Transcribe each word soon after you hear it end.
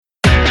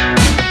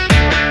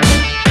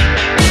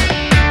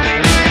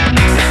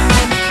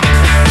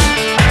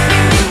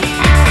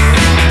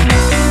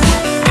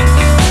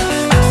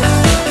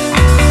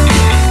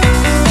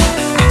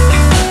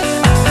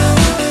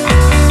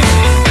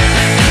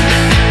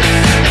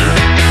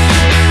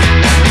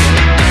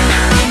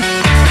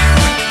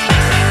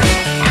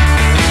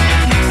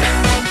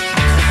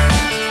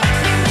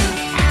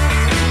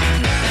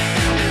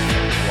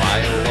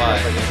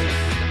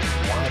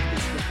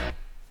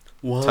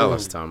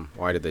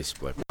Why did they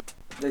split?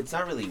 It's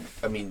not really.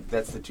 I mean,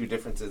 that's the two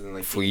differences in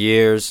like. For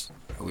years,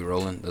 are we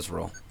rolling? Let's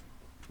roll.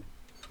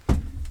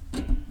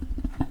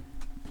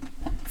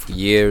 For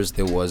years,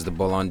 there was the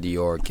Ballon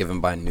d'Or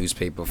given by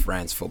newspaper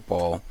France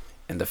Football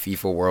and the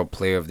FIFA World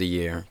Player of the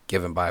Year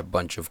given by a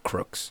bunch of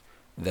crooks.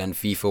 Then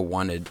FIFA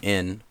wanted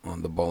in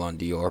on the Ballon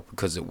d'Or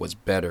because it was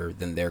better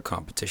than their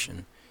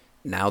competition.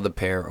 Now the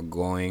pair are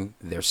going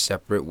their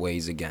separate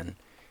ways again.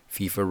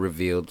 FIFA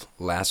revealed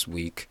last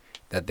week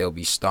that they'll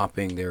be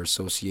stopping their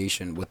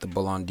association with the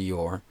Ballon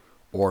d'Or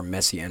or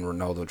Messi and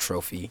Ronaldo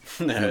trophy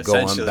and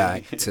going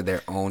back to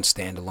their own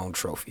standalone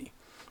trophy.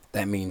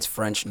 That means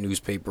French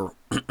newspaper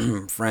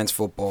France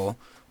Football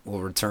will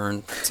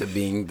return to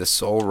being the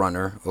sole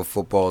runner of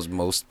football's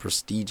most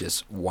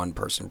prestigious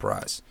one-person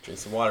prize. Drink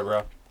some water,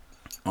 bro.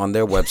 On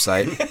their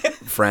website,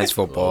 France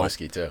Football.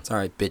 Whiskey too. It's all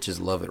right, bitches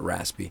love it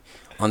raspy.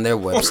 On their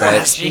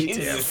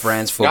website,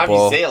 France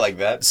Football say it like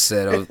that.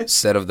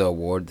 said of the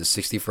award, the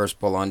 61st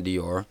Ballon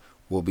d'Or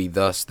will be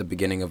thus the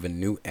beginning of a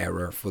new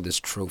era for this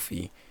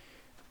trophy,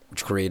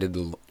 which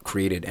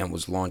created and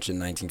was launched in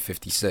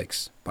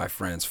 1956 by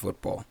France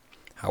Football.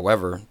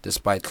 However,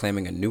 despite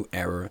claiming a new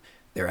era,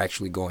 they're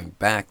actually going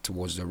back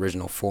towards the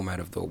original format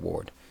of the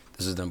award.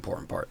 This is the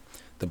important part.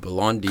 The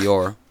Ballon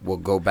d'Or will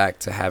go back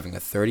to having a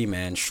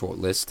 30-man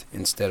shortlist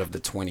instead of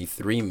the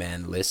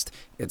 23-man list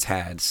it's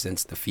had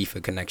since the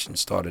FIFA connection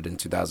started in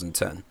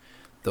 2010.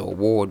 The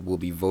award will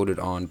be voted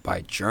on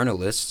by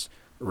journalists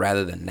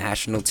rather than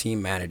national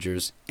team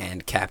managers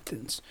and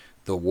captains.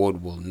 The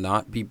award will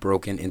not be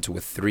broken into a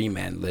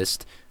 3-man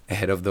list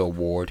ahead of the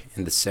award,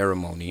 and the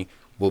ceremony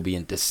will be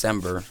in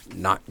December,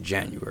 not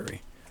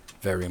January.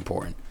 Very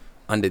important.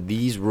 Under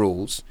these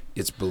rules,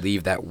 it's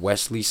believed that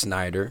Wesley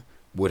Sneijder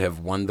would have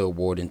won the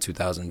award in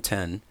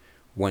 2010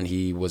 when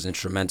he was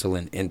instrumental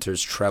in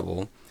Inter's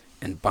treble,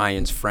 and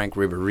Bayern's Frank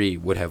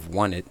Ribéry would have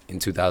won it in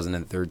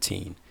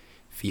 2013.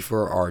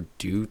 FIFA are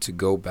due to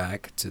go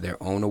back to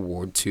their own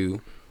award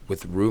too,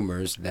 with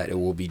rumors that it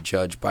will be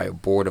judged by a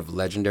board of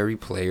legendary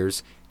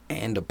players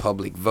and a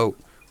public vote,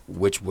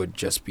 which would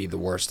just be the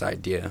worst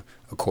idea,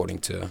 according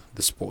to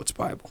the Sports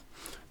Bible.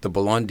 The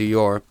Ballon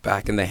d'Or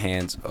back in the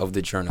hands of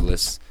the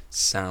journalists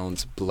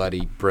sounds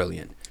bloody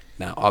brilliant.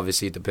 Now,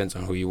 obviously, it depends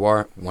on who you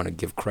are. I want to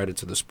give credit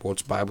to the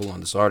Sports Bible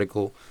on this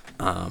article.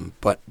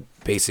 But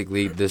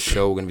basically, this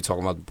show, we're going to be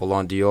talking about the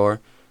Ballon d'Or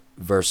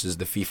versus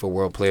the FIFA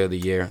World Player of the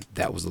Year.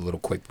 That was a little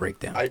quick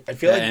breakdown. I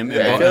feel like...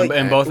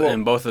 And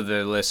both of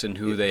the lists and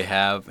who they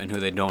have and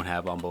who they don't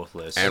have on both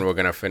lists. And we're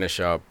going to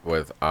finish up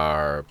with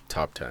our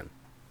top 10.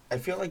 I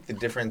feel like the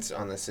difference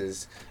on this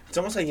is it's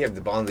almost like you have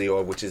the Ballon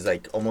d'Or, which is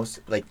like almost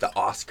like the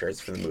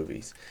Oscars for the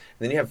movies.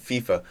 And then you have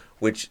FIFA,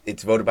 which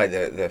it's voted by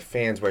the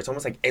fans, where it's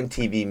almost like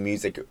MTV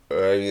Music,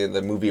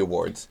 the movie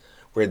awards,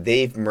 where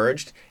they've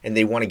merged and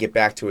they want to get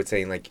back to it,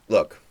 saying like,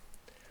 look,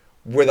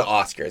 we're the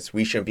Oscars.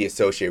 We shouldn't be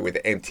associated with the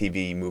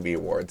MTV Movie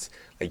Awards.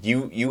 Like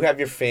you have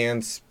your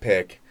fans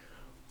pick.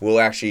 We'll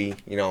actually,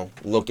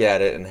 look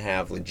at it and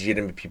have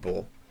legitimate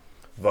people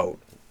vote.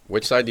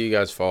 Which side do you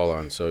guys fall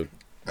on? So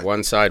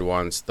one side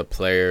wants the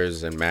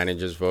players and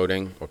managers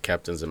voting, or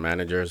captains and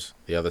managers.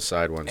 The other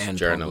side wants And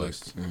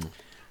journalists.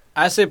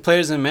 I say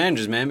players and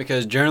managers, man,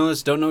 because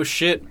journalists don't know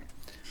shit.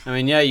 I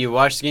mean, yeah, you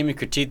watch the game, you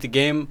critique the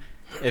game.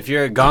 If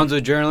you're a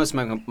gonzo journalist,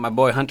 my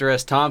boy Hunter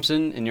S.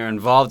 Thompson, and you're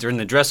involved, you're in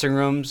the dressing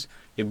rooms,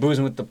 you're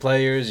boozing with the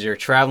players, you're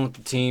traveling with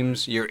the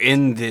teams, you're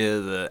in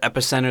the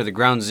epicenter, the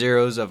ground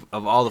zeros of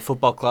all the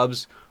football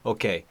clubs,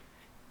 okay,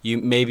 you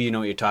know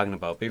what you're talking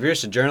about. But if you're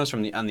just a journalist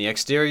on the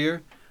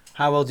exterior,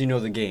 how well do you know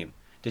the game?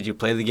 Did you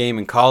play the game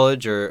in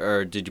college,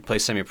 or did you play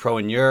semi-pro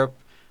in Europe?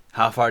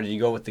 How far did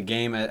you go with the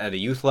game at a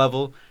youth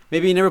level?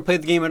 Maybe you never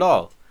played the game at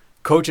all.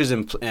 Coaches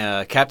and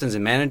captains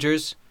and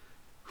managers,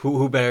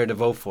 who better to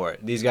vote for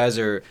it? These guys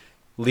are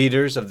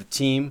leaders of the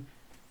team.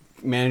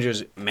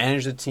 Managers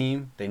manage the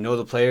team. They know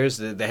the players.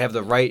 They have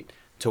the right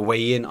to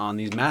weigh in on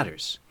these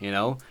matters,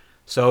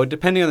 So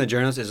depending on the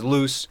journalist, it's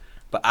loose,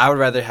 but I would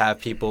rather have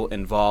people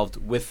involved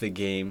with the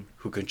game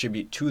who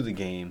contribute to the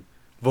game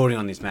voting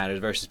on these matters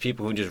versus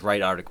people who just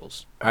write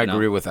articles. I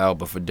agree with Al,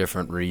 but for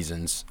different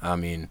reasons. I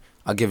mean,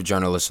 I'll give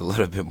journalists a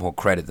little bit more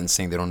credit than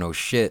saying they don't know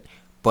shit,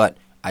 but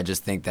I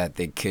just think that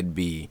they could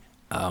be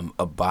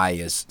a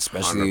bias,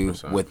 especially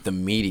 100%. with the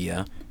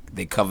media.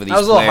 They cover these players.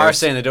 I was a little harsh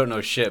saying they don't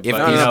know shit, but,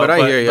 but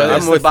I hear you. But I'm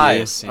it's with the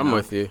bias, you. I'm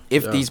with you.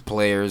 If these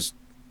players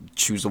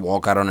choose to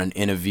walk out on an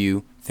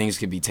interview, things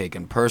could be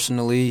taken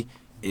personally.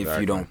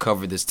 If you don't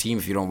cover this team,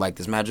 if you don't like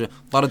this manager,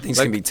 a lot of things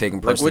can be taken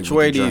personally. Which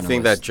way do you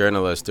think that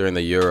journalist during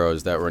the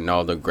Euros that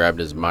Ronaldo grabbed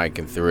his mic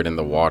and threw it in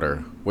the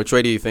water, which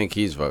way do you think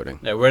he's voting?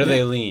 Yeah, where do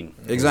they lean?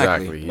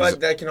 Exactly.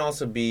 But that can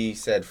also be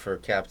said for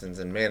captains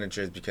and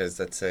managers because,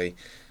 let's say,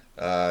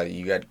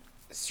 you got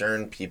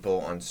certain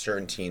people on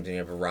certain teams and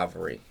you have a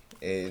rivalry.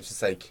 It's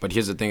just like... But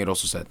here's the thing it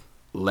also said.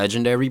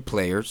 Legendary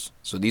players.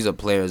 So these are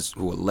players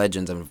who are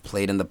legends and have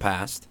played in the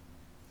past.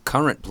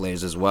 Current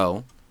players as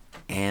well.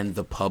 And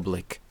the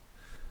public.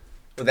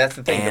 But that's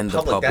the thing. And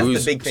the public, the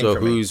that's the big thing so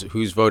for me.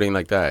 who's voting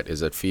like that?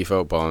 Is it FIFA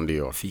or Ballon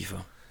d'Or?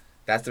 FIFA.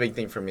 That's the big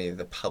thing for me,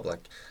 the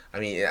public. I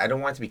mean, I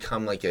don't want it to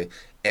become like a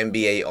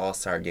NBA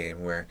All-Star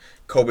game where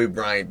Kobe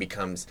Bryant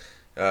becomes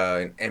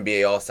an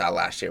NBA All-Star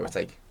last year. Where it's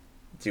like,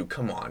 dude,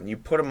 come on. You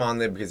put him on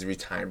there because he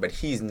retired, but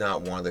he's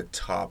not one of the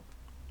top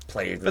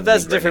players. But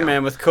that's different,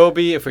 man. With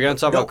Kobe, if we're going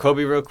to talk about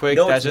Kobe real quick,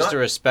 that's just a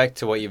respect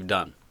to what you've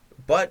done.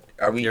 But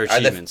your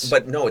achievements?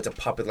 But no, it's a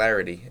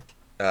popularity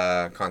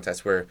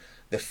contest where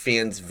the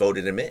fans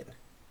voted him in.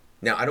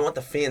 Now, I don't want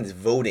the fans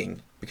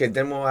voting because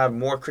then we'll have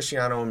more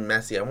Cristiano and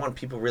Messi. I want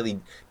people really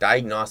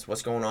diagnose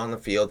what's going on in the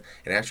field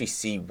and actually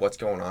see what's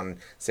going on and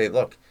say,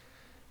 look,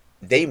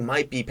 they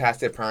might be past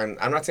their prime.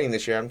 I'm not saying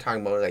this year. I'm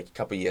talking about like a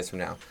couple years from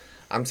now.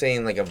 I'm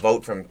saying like a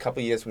vote from a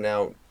couple years from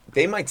now.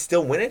 They might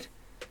still win it,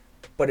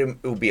 but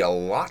it will be a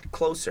lot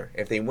closer.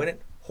 If they win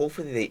it,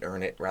 hopefully they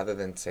earn it rather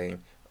than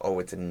saying, oh,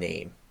 it's a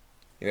name.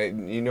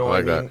 You know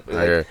what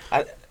I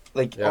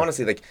mean?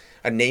 Honestly, like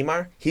a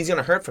Neymar, he's going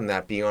to hurt from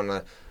that being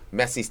on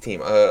Messi's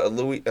team.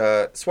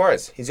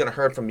 Suarez, he's going to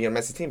hurt from being on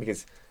Messi's team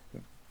because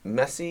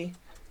Messi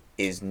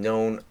is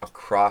known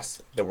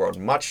across the world.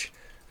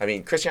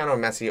 Cristiano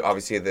and Messi,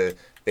 obviously,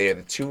 they are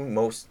the two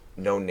most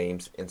known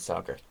names in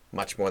soccer,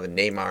 much more than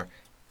Neymar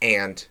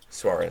and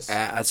Suarez.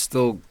 I'd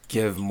still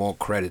give more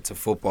credit to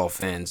football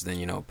fans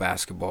than,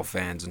 basketball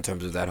fans in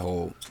terms of that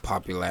whole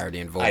popularity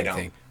and voting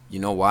thing. You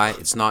know why?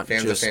 It's not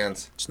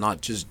It's not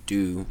just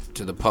due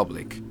to the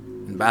public.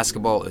 In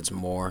basketball, it's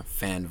more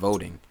fan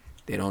voting.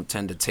 They don't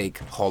tend to take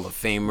Hall of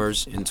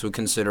Famers into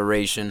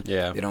consideration.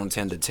 Yeah. They don't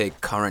tend to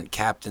take current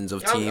captains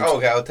of teams.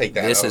 Okay, I'll take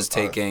that. This is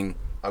taking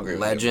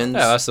legends.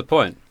 Yeah, that's the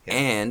point.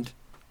 And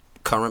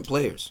current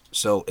players.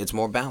 So it's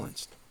more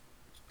balanced.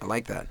 I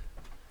like that.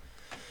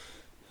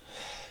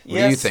 What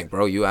do you think,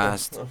 bro? You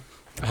asked.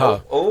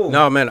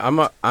 No, man. I'm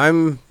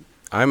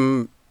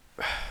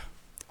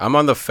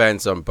on the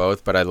fence on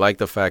both, but I like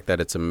the fact that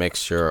it's a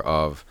mixture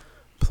of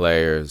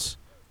players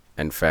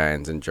and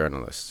fans and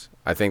journalists.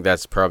 I think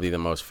that's probably the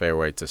most fair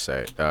way to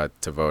say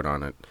to vote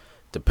on it,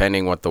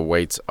 depending what the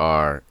weights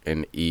are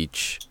in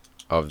each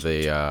of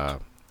the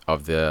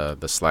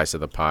slice of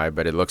the pie.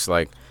 But it looks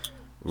like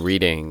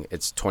reading,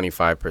 it's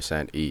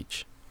 25%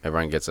 each.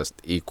 Everyone gets an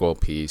equal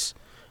piece.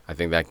 I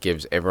think that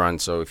gives everyone.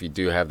 So if you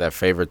do have that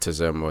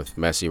favoritism with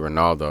Messi,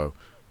 Ronaldo,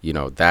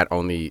 that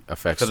only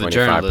affects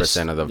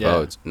 25% of the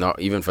votes. Not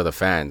even for the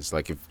fans.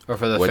 Like if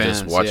we're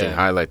just watching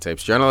highlight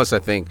tapes, journalists I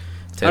think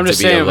tend to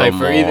be a little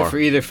more. For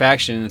either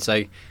faction, it's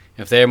like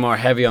if they're more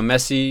heavy on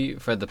Messi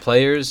for the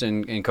players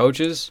and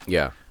coaches.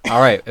 Yeah. All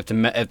right. If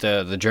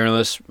the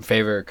journalists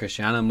favor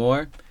Cristiano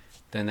more,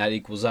 then that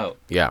equals out.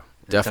 Yeah.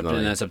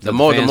 Definitely. That's up to the the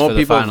more fans for the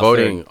people final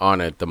voting third.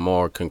 on it, the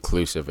more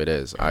conclusive it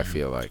is. I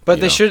feel like. But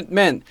they should,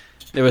 man.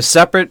 It was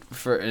separate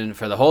for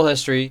the whole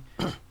history.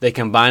 They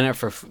combine it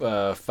for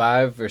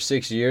 5 or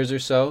 6 years or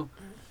so,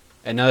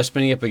 and now they're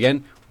spinning it up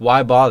again.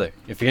 Why bother?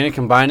 If you're gonna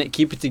combine it,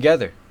 keep it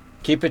together.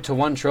 Keep it to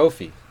one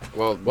trophy.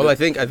 Well, I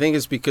think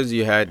it's because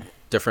you had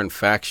different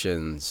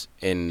factions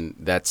in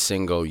that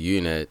single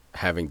unit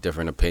having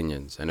different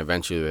opinions, and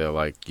eventually they're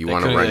like, "You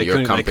want to run your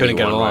company?" They couldn't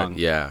get along.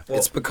 Yeah,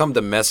 It's become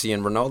the Messi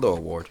and Ronaldo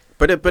award.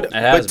 but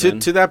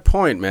to that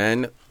point,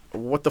 man.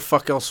 What the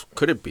fuck else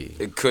could it be?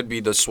 It could be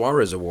the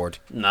Suarez award.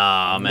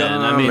 Nah, man.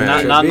 No, I mean,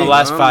 man. not in the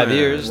last 5 man.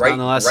 years. Not in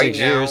the last 6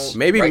 years.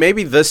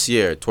 Maybe this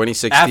year,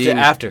 2016.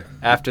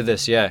 After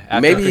this, yeah. After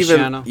maybe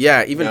Cristiano.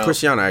 even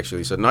Cristiano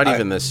actually. So not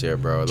even this year,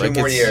 bro. Two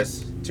more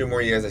years. 2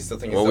 more years. I still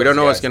think. Well, we don't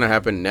know what's gonna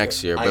happen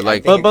next year, but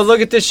But look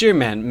at this year,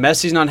 man.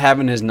 Messi's not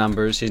having his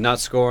numbers. He's not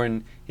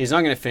scoring. He's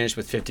not going to finish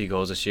with 50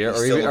 goals this year.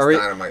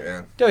 Dynamite,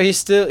 man. No, he's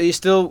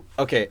still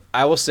okay.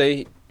 I will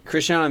say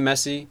Cristiano and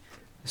Messi,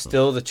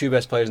 still the two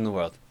best players in the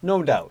world,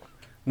 no doubt.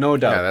 No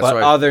doubt. Yeah,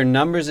 but are their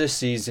numbers this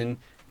season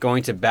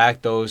going to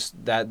back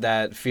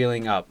that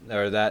feeling up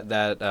or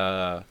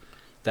that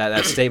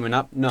statement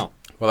up? No.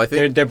 Well, I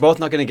think they're both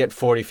not going to get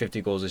 40,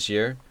 50 goals this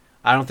year.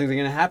 I don't think they're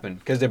going to happen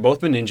because they've both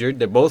been injured.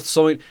 They're both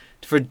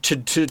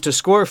to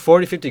score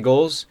 40, 50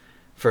 goals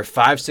for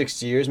 5,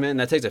 6 years, man.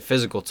 That takes a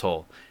physical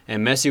toll.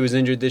 And Messi was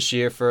injured this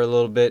year for a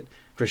little bit.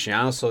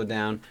 Cristiano slowed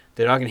down.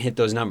 They're not going to hit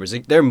those numbers.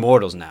 They're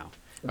mortals now.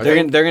 They're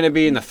going to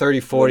be in the 30,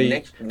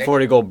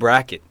 40 goal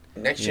bracket.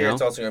 Next year,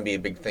 it's also going to be a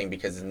big thing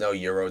because there's no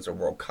Euros or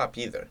World Cup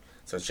either.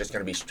 So it's just going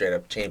to be straight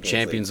up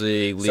Champions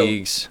League.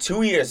 Leagues.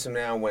 2 years from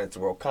now, when it's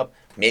the World Cup,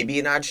 maybe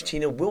in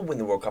Argentina will win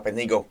the World Cup, and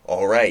they go,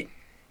 all right,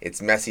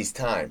 it's Messi's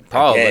time.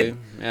 Probably, again.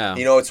 yeah.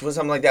 It's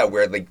something like that,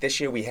 where like this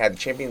year we had the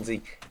Champions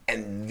League,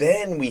 and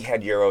then we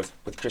had Euros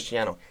with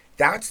Cristiano.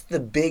 That's the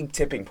big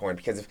tipping point,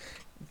 because if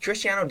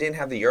Cristiano didn't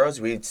have the Euros,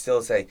 we'd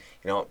still say,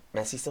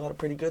 Messi still had a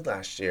pretty good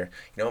last year.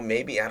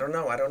 Maybe, I don't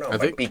know.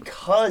 But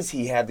because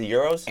he had the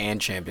Euros. And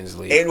Champions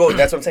League. And, well,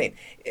 that's what I'm saying.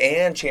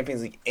 And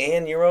Champions League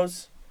and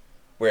Euros,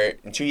 where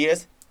in 2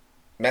 years,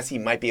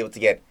 Messi might be able to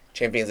get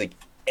Champions League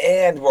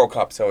and World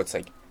Cup. So it's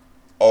like,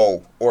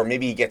 or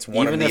maybe he gets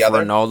one or the other.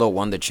 Even if Ronaldo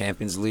won the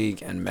Champions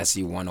League and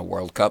Messi won a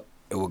World Cup,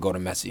 it will go to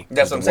Messi.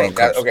 That's what I'm saying.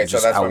 So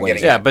that's what I'm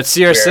getting at. Yeah, but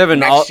CR7...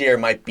 Next year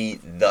might be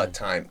the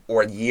time,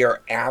 or a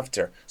year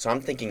after. So I'm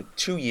thinking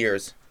 2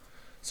 years.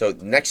 So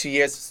next 2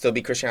 years, still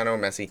be Cristiano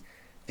and Messi.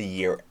 the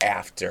year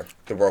after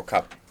the World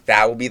Cup.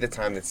 That will be the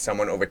time that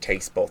someone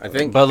overtakes both. I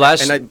think. But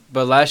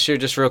last year,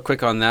 just real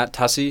quick on that,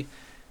 Tussie,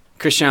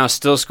 Cristiano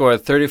still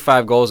scored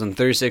 35 goals in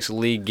 36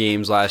 league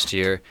games last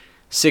year,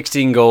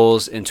 16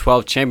 goals in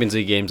 12 Champions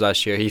League games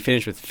last year. He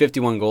finished with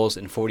 51 goals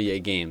in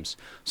 48 games.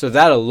 So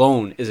that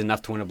alone is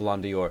enough to win a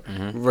Ballon d'Or,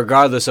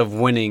 regardless of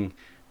winning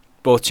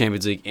both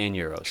Champions League and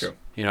Euros. True.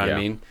 You know what I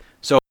mean?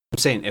 So I'm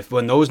saying,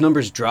 when those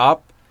numbers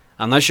drop,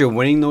 unless you're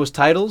winning those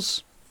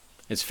titles,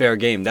 it's fair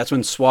game. That's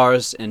when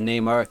Suarez and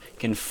Neymar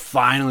can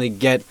finally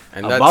get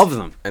above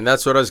them. And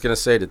that's what I was going to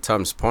say to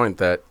Tom's point,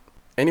 that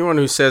anyone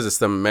who says it's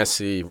the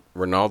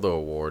Messi-Ronaldo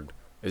award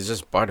is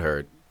just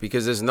butthurt,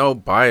 because there's no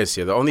bias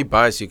here. The only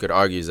bias you could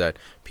argue is that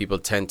people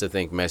tend to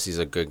think Messi's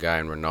a good guy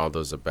and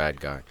Ronaldo's a bad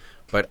guy.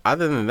 But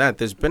other than that,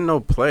 there's been no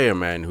player,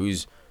 man,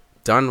 who's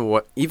done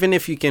what, even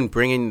if you can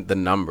bring in the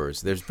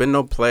numbers, there's been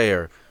no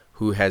player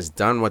who has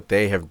done what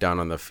they have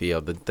done on the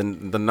field. The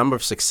number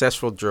of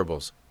successful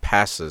dribbles,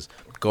 passes,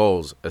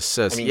 goals,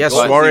 assists. Yes,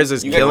 Suarez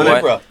is killing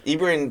it.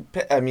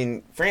 Ibra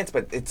in France,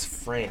 but it's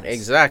France.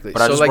 Exactly.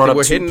 But I just brought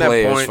up two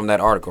players from that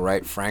article,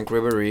 right? Frank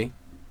Ribéry,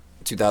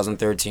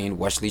 2013,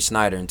 Wesley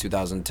Sneijder in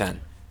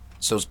 2010.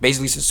 So it's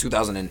basically since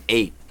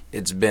 2008,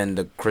 it's been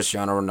the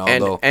Cristiano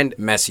Ronaldo and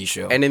Messi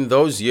show. And in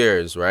those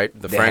years, right,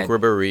 the Frank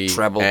Ribéry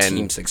treble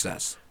team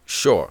success.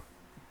 Sure.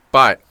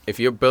 But if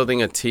you're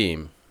building a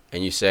team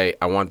and you say,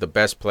 I want the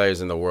best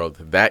players in the world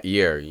that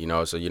year, you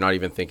know, so you're not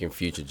even thinking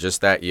future,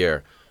 just that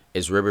year,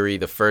 is Ribéry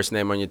the first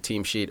name on your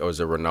team sheet, or is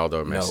it Ronaldo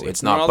or Messi? No,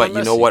 it's not. But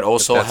you know what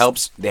also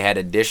helps? They had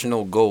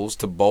additional goals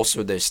to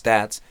bolster their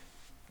stats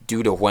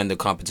due to when the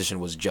competition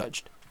was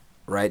judged,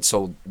 right?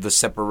 So the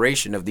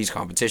separation of these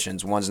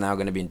competitions, one's now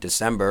going to be in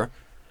December,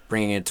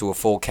 bringing it to a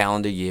full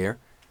calendar year.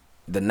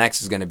 The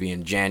next is going to be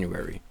in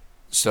January.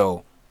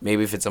 So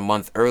maybe if it's a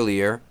month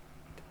earlier,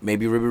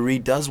 maybe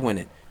Ribéry does win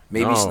it.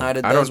 Maybe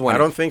Sneijder does win it. I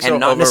don't think so,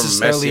 not over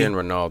Messi and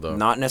Ronaldo.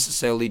 Not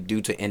necessarily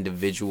due to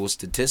individual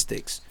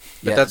statistics.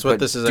 But that's what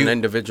this is, an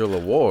individual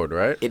award,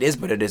 right? It is,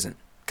 but it isn't.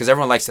 Because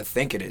everyone likes to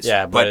think it is.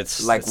 Yeah, but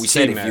it's like we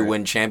said, if you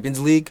win Champions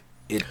League,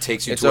 it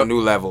takes you to a new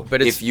level.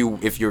 But if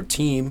your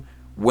team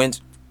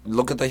wins,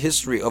 look at the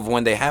history of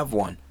when they have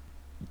won.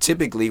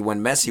 Typically,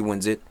 when Messi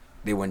wins it,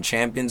 they win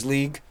Champions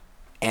League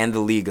and the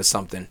league or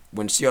something.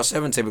 When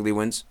CR7 typically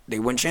wins, they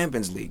win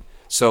Champions League.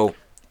 So,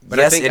 but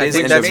yes,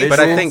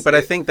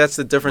 I think that's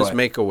the difference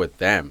maker with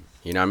them.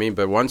 You know what I mean?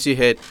 But once you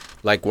hit,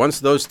 like, once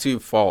those two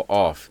fall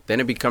off,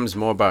 then it becomes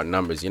more about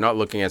numbers. You're not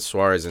looking at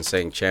Suarez and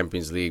saying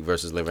Champions League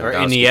versus Lewandowski. Or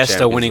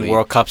Iniesta winning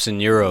World Cups and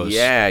Euros.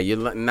 Yeah,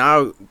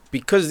 now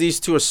because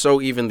these two are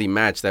so evenly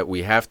matched that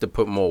we have to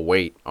put more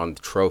weight on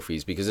the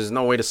trophies, because there's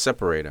no way to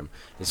separate them.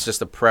 It's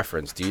just a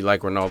preference. Do you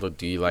like Ronaldo?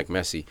 Do you like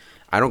Messi?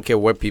 I don't care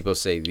what people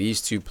say.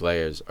 These two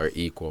players are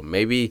equal.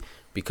 Maybe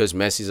because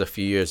Messi's a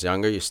few years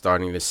younger, you're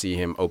starting to see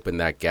him open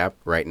that gap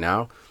right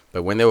now.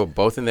 But when they were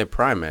both in their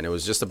prime, man, it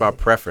was just about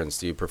preference.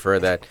 Do you prefer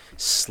that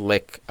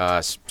slick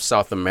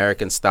South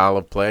American style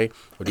of play,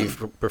 or do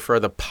you prefer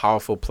the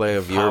powerful play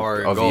of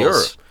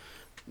Europe?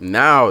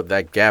 Now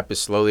that gap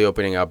is slowly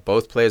opening up.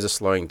 Both players are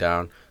slowing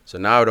down. So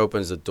now it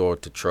opens the door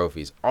to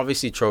trophies.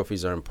 Obviously,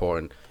 trophies are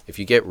important. If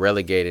you get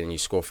relegated and you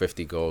score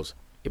 50 goals,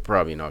 you're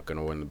probably not going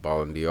to win the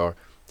Ballon d'Or.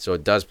 So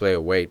it does play a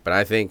weight. But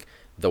I think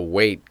the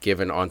weight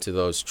given onto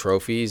those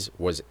trophies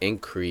was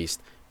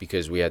increased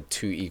because we had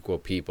two equal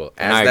people.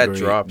 As that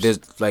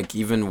drops, like,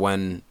 even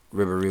when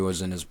Ribéry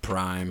was in his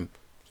prime,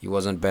 he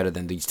wasn't better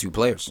than these two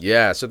players.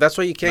 Yeah, so that's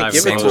why you can't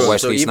give it to him.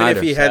 So even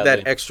if he had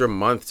that extra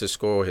month to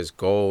score his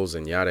goals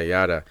and yada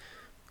yada,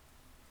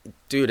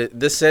 dude,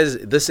 this is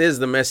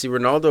the Messi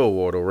Ronaldo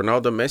award or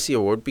Ronaldo Messi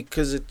award,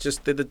 because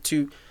they're the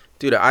two.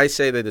 Dude, I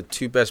say they're the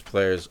two best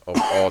players of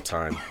all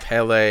time.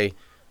 Pele,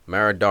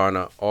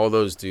 Maradona, all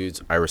those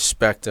dudes. I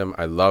respect them.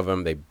 I love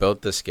them. They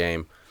built this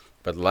game.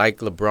 But like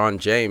LeBron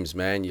James,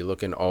 man, you're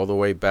looking all the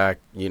way back,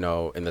 you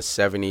know, in the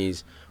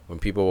 70s when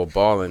people were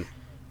balling.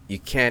 You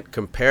can't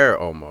compare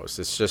almost.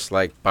 It's just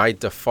like by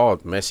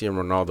default, Messi and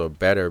Ronaldo are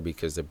better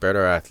because they're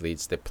better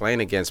athletes. They're playing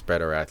against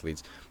better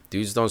athletes.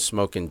 Dudes don't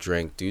smoke and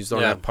drink. Dudes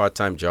don't have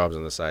part-time jobs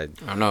on the side.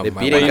 I don't know. They're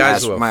beating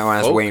guys who are might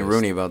ask Wayne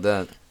Rooney about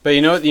that. But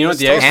you know what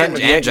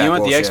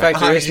the X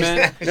Factor is,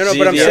 man? No,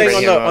 but I'm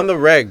saying on the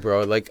reg,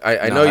 bro. Like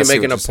I know you're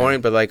making a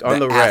point, but like on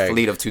the reg,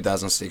 athlete of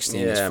 2016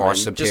 is far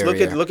superior.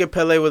 Just look at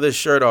Pele with his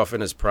shirt off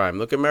in his prime.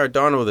 Look at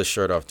Maradona with his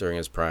shirt off during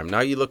his prime. Now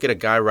you look at a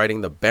guy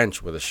riding the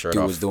bench with his shirt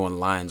off. He was doing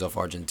lines off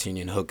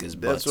Argentinian hookers'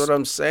 butts. That's what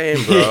I'm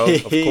saying, bro.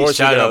 Of course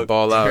you're gonna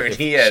ball out.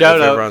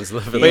 Shout out.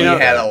 Living. He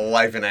had a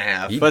life and a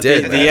half. But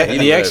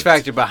the X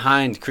Factor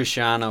behind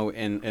Cristiano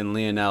and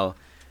Lionel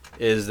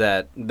is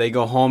that they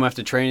go home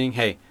after training.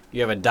 Hey, you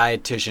have a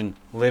dietitian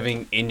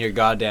living in your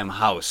goddamn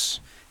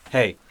house.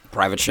 Hey,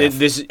 private chef.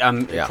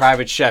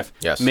 Private chef.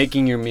 Yes.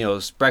 Making your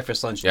meals,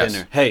 breakfast, lunch,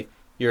 dinner. Hey,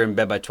 you're in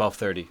bed by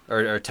 12:30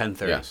 or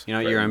 10:30. Yes. You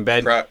know, you're in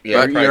bed.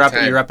 You're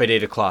up at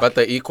 8 o'clock. But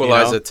the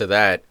equalizer to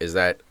that is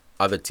that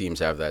other teams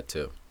have that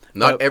too.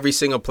 Not every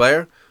single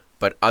player,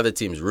 but other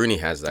teams. Rooney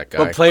has that guy.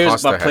 But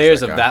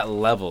players of that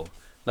level,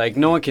 like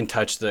no one can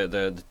touch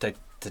the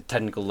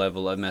technical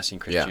level of Messi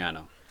and Cristiano.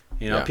 Yeah.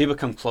 You know, Yeah. people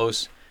come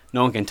close,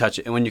 no one can touch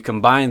it. And when you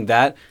combine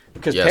that,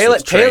 because Yes,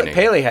 it's training.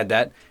 Pele had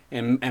that,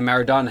 and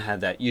Maradona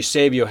had that,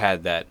 Eusebio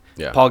had that,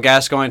 Yeah. Paul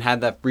Gascoigne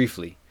had that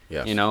briefly.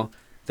 Yes. You know,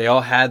 they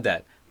all had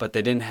that, but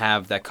they didn't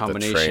have that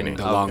combination training.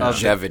 The of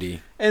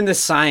longevity. and the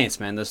science,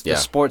 man, the Yeah.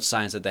 sports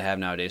science that they have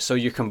nowadays. So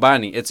you're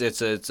combining. It's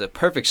a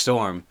perfect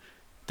storm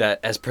that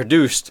has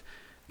produced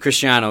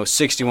Cristiano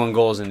 61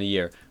 goals in a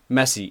year,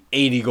 Messi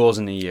 80 goals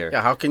in a year.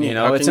 Yeah, how can you? You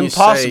know, how it's can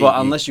impossible say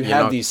unless you you're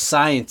have not- these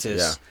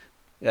scientists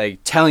like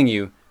telling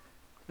you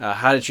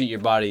how to treat your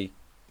body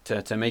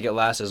to make it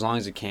last as long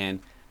as it can,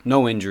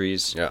 no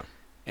injuries. Yeah.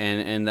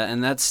 And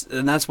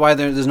that's why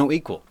there's no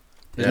equal.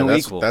 There's no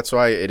that's, equal. That's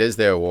why it is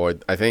their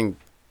award. I think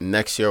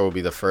next year will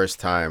be the first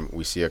time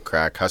we see a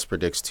crack. Huss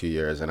predicts 2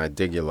 years, and I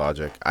dig your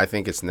logic. I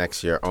think it's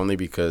next year only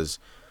because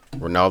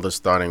Ronaldo's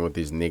starting with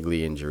these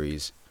niggly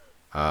injuries,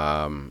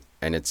 and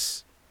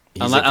it's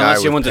he's a guy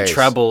Unless you with went to pace.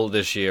 treble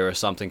this year or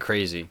something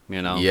crazy,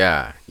 you know.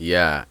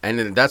 Yeah, and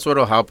then that's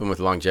what'll help him with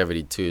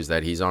longevity too. Is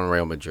that he's on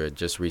Real Madrid,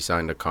 just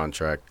re-signed a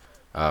contract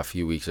a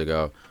few weeks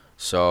ago,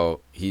 so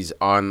he's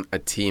on a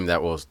team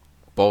that will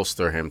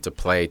bolster him to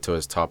play to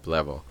his top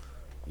level.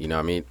 You know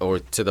what I mean? Or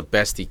to the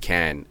best he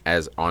can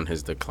as on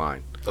his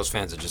decline. Those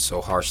fans are just so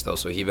harsh, though,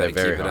 so he better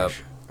They're very keep harsh.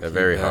 it up. They're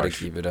very He better harsh.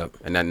 keep it up.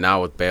 And then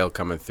now with Bale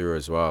coming through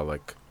as well,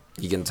 like,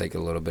 He can take a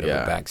little bit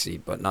Yeah. of a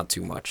backseat, but not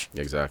too much.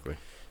 exactly.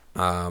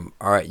 All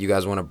right, you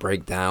guys want to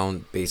break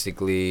down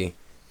basically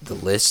the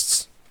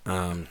lists?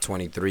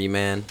 23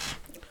 man.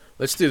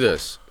 Let's do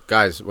this.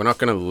 Guys, we're not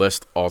going to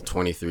list all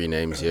 23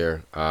 names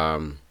here.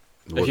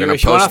 We're If you going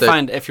to want post to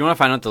it.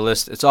 find out the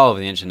list, it's all over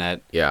the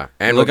internet. Yeah,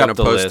 and Look we're going up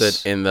to the post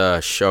list. it in the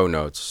show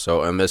notes.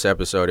 So in this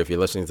episode, if you're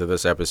listening to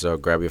this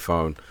episode, grab your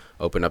phone,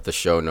 open up the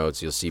show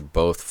notes. You'll see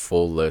both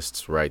full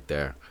lists right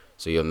there.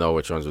 So you'll know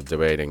which ones we're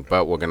debating.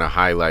 But we're going to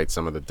highlight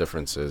some of the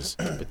differences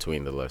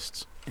between the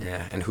lists.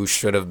 Yeah, and who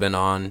should have been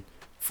on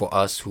for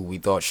us, who we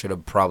thought should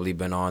have probably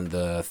been on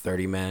the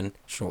 30-man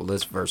short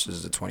list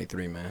versus the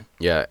 23-man.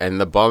 Yeah, and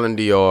the Ballon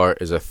d'Or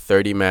is a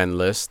 30-man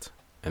list,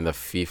 and the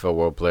FIFA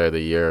World Player of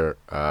the Year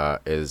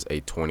is a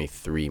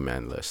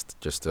 23-man list.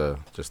 Just to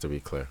be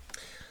clear.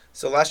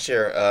 So last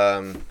year,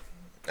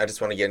 I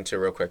just want to get into it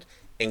real quick.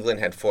 England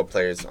had 4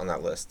 players on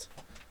that list.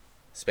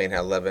 Spain had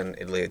 11,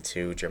 Italy had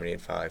 2, Germany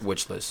had 5.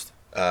 Which list?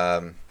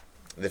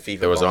 The FIFA.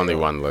 There was Ballon only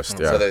d'Or. one list.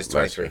 Yeah, So there's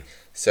last 23. year.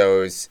 So it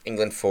was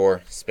England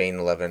 4, Spain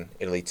 11,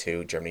 Italy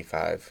 2, Germany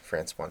 5,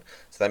 France 1.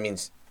 So that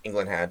means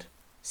England had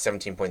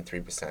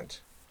 17.3%.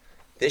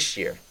 This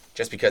year,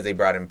 just because they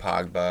brought in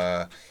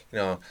Pogba,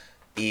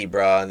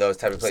 Ibra, and those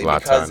type of players,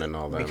 Zlatan and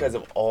all that. because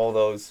of all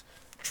those,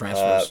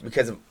 Transfers.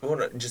 because of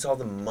just all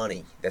the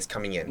money that's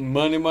coming in.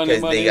 Money,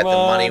 Because they got the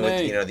money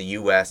with the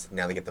U.S.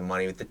 Now they get the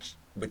money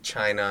with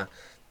China.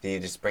 They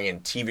just bring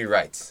in TV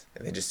rights,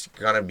 and they're just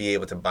gonna be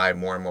able to buy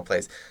more and more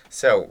players.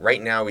 So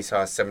right now we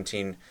saw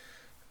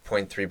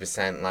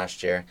 17.3%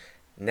 last year.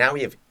 Now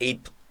we have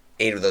eight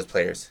of those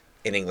players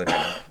in England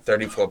right now.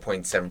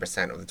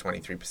 34.7% of the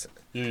 23%.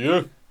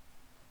 Yeah.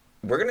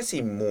 We're gonna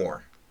see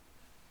more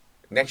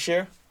next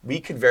year. We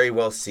could very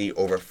well see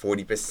over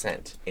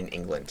 40% in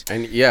England.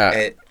 And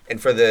yeah, And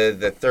for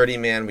the 30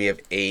 man, we have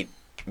 8.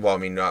 Well, I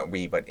mean not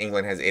we, but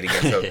England has 8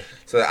 again.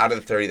 So out of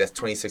the 30, that's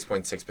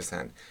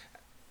 26.6%.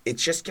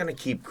 It's just gonna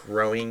keep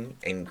growing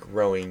and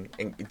growing.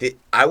 And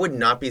I would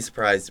not be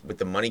surprised with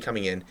the money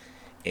coming in.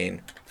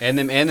 And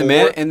the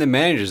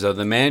managers though.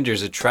 The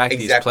managers attract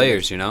these Exactly.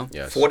 players, you know.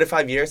 yes. 4 to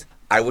 5 years.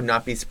 I would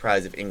not be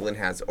surprised if England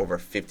has over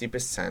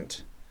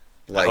 50%.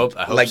 I hope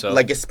so.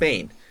 Like a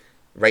Spain,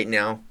 right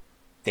now,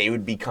 they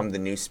would become the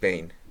new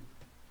Spain.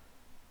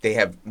 They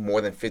have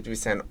more than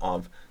 50%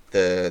 of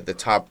the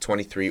top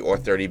 23 or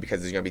 30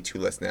 because there's gonna be 2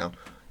 lists now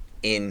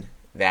in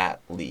that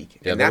league,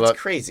 Yeah, and the that's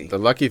crazy. The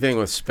lucky thing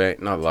with Spain,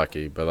 not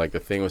lucky, but like the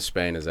thing with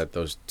Spain is that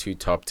those 2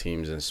 top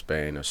teams in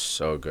Spain are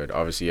so good.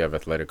 Obviously, you have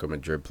Atletico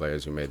Madrid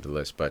players who made the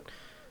list, but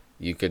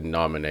you could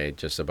nominate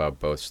just about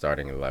both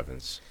starting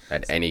 11s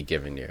at any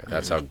given year.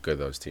 That's how good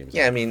those teams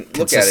Yeah, are. I mean, look at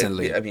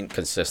Consistently. it. I mean,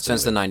 Consistently.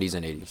 Since the 90s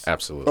and 80s.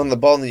 Absolutely. on the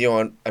Ballon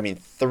d'Or, I mean,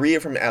 3 are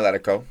from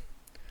Atletico,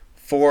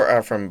 4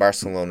 are from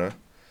Barcelona.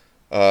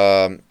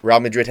 Real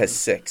Madrid has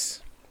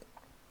 6.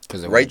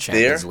 Because Right the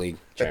Champions there. League.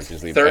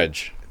 Champions League third-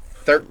 edge.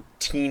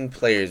 13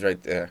 players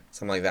right there,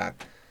 something like that.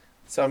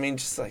 So I mean,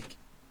 just like,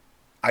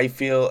 I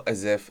feel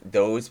as if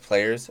those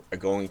players are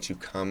going to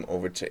come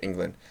over to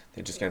England.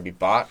 They're just going to be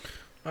bought.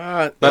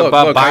 But Look,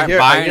 Bayern, I hear-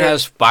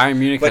 Bayern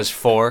Munich But- has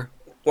 4.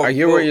 I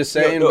hear what you're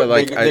saying, but,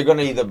 like, they're going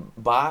to either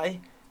buy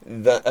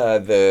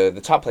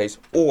the top players,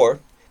 or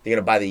they're going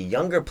to buy the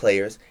younger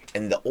players,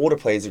 and the older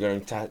players are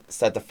going to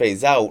start to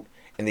phase out,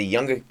 and the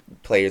younger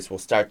players will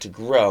start to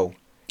grow,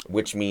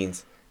 which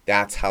means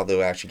that's how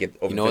they'll actually get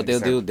over. You know what they'll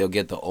 50%. do? They'll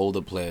get the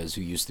older players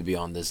who used to be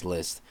on this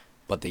list.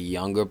 But the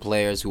younger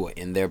players who are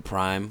in their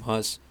prime,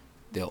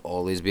 they'll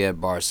always be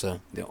at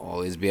Barca. They'll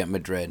always be at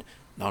Madrid.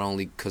 Not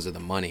only because of the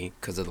money,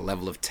 because of the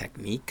level of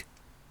technique.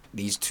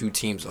 These 2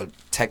 teams are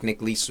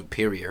technically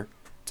superior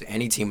to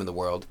any team in the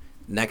world.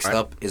 Next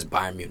up is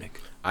Bayern Munich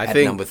I at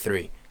think- number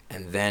 3.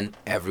 And then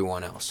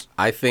everyone else.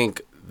 I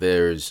think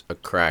there's a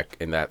crack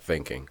in that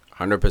thinking.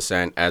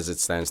 100% as it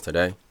stands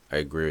today, I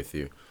agree with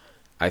you.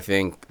 I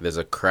think there's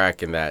a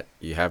crack in that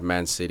you have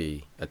Man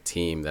City, a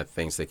team that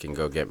thinks they can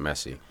go get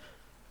Messi.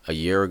 A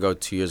year ago,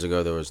 2 years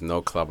ago, there was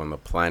no club on the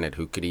planet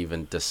who could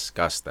even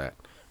discuss that.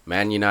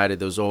 Man United,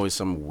 there was always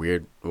some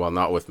weird, well,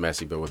 not with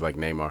Messi, but with like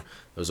Neymar,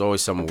 there was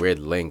always some weird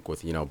link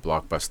with,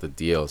 blockbuster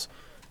deals.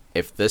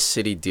 If this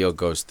City deal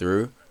goes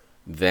through,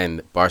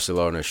 then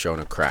Barcelona has shown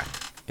a crack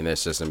in their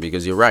system.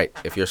 Because you're right,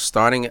 if you're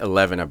starting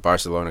 11 at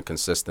Barcelona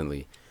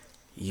consistently,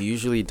 you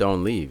usually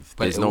don't leave.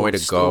 But there's it no way will to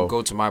still go.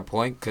 go to my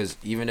point, because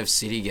even if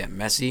City get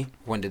Messi,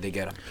 when did they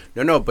get him?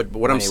 No, but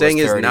what When I'm he saying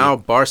was is 30, now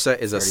Barca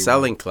is a 31.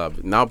 selling club.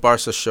 Now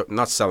Barca,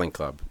 not selling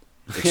club.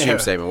 Extreme Yeah.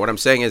 statement. What I'm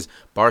saying is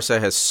Barca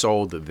has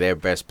sold their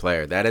best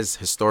player. That has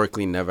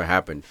historically never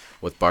happened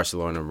with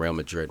Barcelona and Real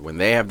Madrid. When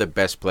they have the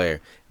best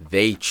player,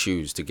 they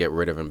choose to get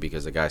rid of him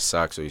because the guy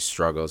sucks or he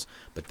struggles.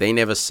 But they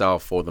never sell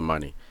for the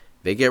money.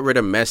 They get rid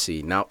of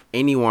Messi. Now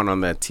anyone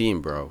on that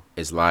team, bro,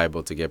 is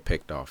liable to get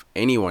picked off.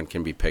 Anyone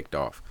can be picked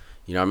off.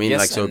 You know what I mean? Yes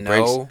like so and it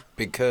breaks. no,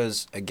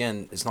 because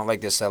again, it's not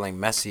like they're selling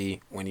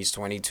Messi when he's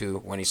 22,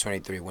 when he's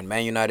 23. When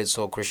Man United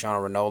sold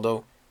Cristiano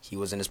Ronaldo, he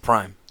was in his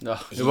prime. No,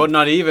 well,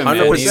 not even, man.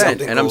 100%.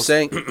 Something And I'm goes-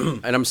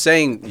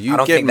 saying, you I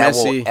don't get think that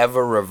Messi. will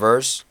ever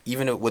reverse.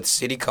 Even with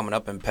City coming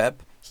up and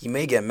Pep, he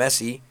may get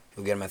Messi.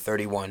 He'll get him at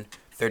 31,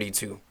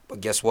 32. But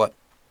guess what?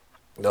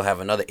 They'll have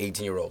another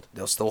 18-year-old.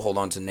 They'll still hold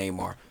on to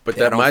Neymar.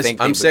 But I don't think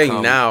I'm they saying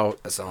become now,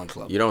 a selling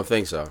club. you don't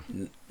think so.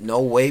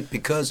 No way,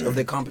 because of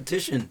the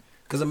competition.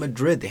 Because of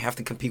Madrid, they have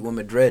to compete with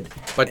Madrid.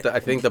 But I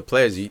think the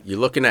players, you're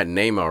looking at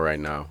Neymar right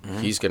now.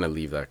 He's going to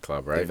leave that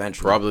club, right?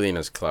 Eventually. Probably in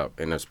his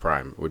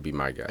prime, would be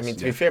my guess. I mean,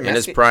 to be fair, in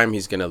his Messi- prime,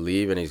 he's going to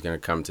leave and he's going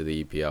to come to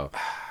the EPL.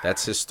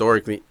 That's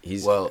historically,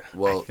 Well,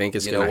 I think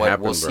it's you going know to what?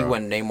 happen, We'll bro. see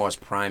when Neymar's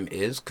prime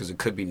is, because it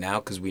could be now,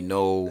 because we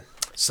know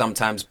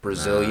sometimes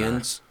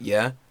Brazilians,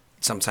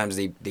 sometimes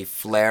they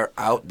flare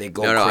out, they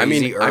go No,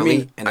 crazy I early,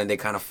 mean, and then they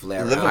kind of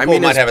flare Liverpool out. I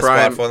mean, might his have a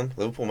prime- spot for them.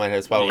 Liverpool might have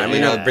a spot. Yeah. I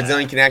mean,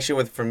 Brazilian connection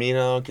with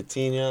Firmino,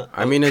 Coutinho.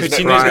 I mean, his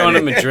Coutinho's prime, going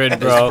to Madrid, his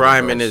bro.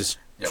 prime and his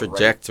Yeah, right.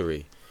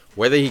 trajectory,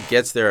 whether he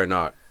gets there or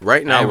not.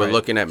 Right now, Yeah, we're right.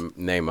 looking at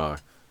Neymar.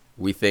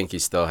 We think he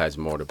still has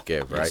more to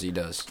give, right? Yes, he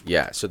does.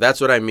 Yeah, so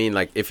that's what I mean.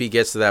 Like, if he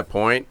gets to that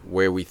point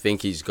where we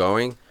think he's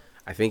going,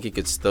 I think he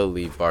could still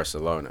leave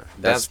Barcelona.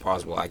 That's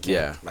possible. I can't.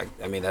 yeah.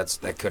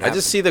 That could I happen.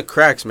 just see the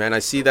cracks, man. I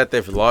see that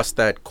they've lost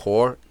that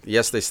core.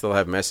 Yes, they still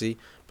have Messi,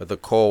 but the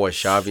core was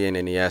Xavi and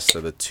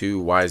Iniesta, the two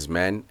wise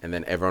men, and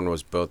then everyone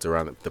was built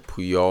around it. The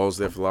Puyols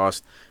they've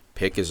lost.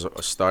 Pick is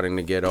starting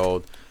to get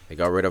old. They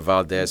got rid of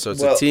Valdez, so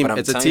it's Well, a team. But I'm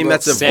It's a telling team you,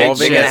 that's Sanchez-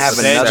 evolving. They're at gonna have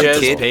such another a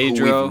kid level. who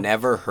Pedro. we've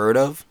never heard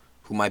of,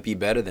 who might be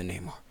better than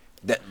Neymar.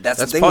 That's the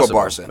That's thing possible. with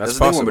Barca. That's That's the thing with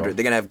possible. Madrid.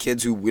 They're gonna have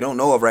kids who we don't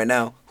know of right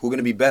now who are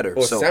gonna be better.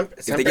 Well, so Semper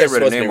if they is get rid of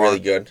supposed to be Neymar, really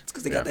good. it's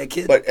because they got that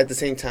kid. But at the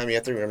same time, you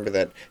have to remember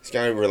that he's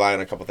going to rely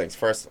on a couple things.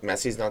 First,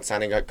 Messi's not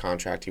signing a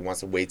contract. He wants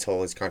to wait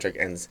till his contract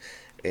ends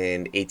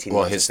in 18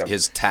 well, months. or his something.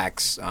 his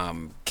tax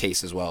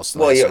case as well. So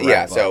Well, that's yeah, a yeah.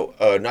 wrap up.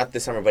 So not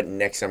this summer, but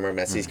next summer,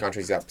 Messi's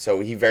contract's up. So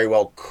he very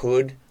well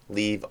could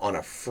leave on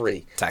a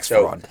free. tax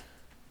so, fraud.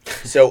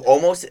 So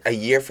almost a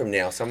year from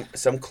now,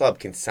 some club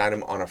can sign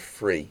him on a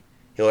free.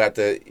 He'll have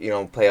to,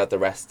 play out the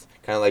rest.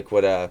 Kind of like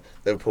what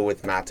Liverpool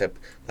with Matip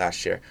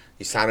last year.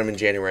 You sign him in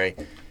January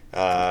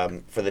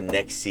for the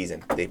next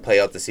season. They play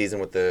out the season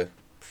with the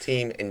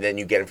team, and then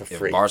you get him for If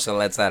free. Barca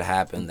lets that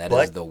happen, that is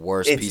But the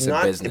worst it's piece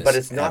not, of business. But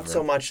it's not ever.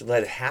 so much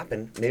let it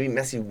happen. Maybe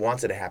Messi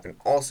wants it to happen.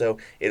 Also,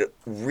 it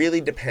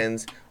really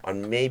depends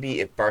on maybe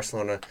if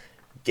Barcelona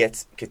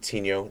gets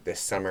Coutinho this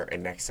summer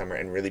and next summer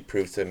and really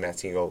proves to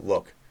Messi and go,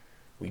 look,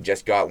 we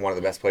just got one of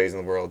the best players in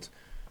the world.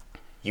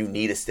 You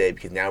need to stay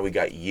because now we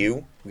got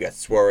you, we got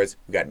Suarez,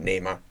 we got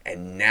Neymar,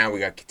 and now we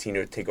got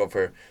Coutinho to take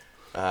over.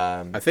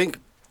 I think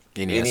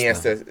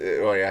Iniesta.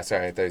 Oh yeah,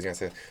 sorry, I thought he was gonna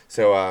say.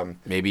 So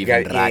Maybe we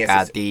got even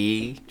Iniesta.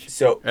 Rakitic.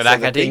 So the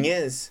Rakitic? thing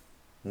is,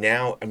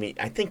 now, I mean,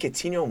 I think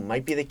Coutinho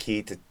might be the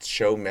key to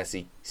show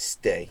Messi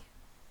stay.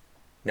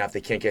 Now, if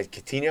they can't get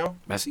Coutinho,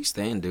 Messi's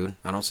staying, dude.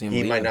 I don't see him he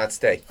leaving. might not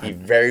stay. He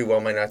very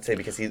well might not stay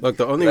because he. Look,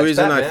 the only That's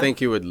reason bad, I man. think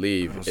he would I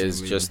leave don't see is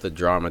him just the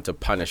drama to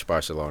punish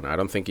Barcelona. I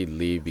don't think he'd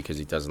leave because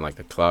he doesn't like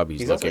the club.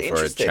 He's also looking for a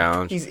interested.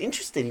 challenge. He's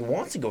interested. He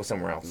wants to go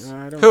somewhere else.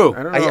 I don't, Who?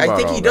 I, don't know I about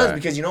think all he does that.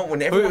 because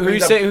when Who everyone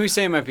brings who up you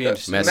say might be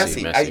interested?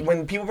 Messi.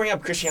 when people bring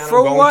up Cristiano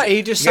For going what? to-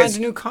 He just because-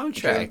 signed a new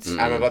contract.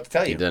 I'm about to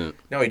tell you. He didn't.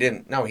 No, he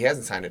didn't. No, he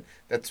hasn't signed it.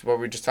 That's what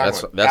we're just talking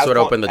about. That's what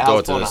opened the door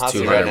Al's to pulling this a Hussey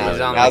 200 right now. million.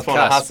 He's on Al's the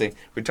pulling a cusp. Hussey.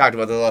 We talked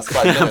about the last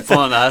 5 minutes.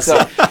 Pulling us. So,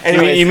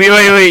 anyways, you mean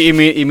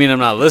wait? You mean I'm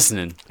not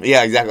listening?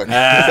 yeah, exactly. All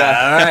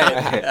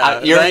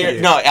right. You're Thank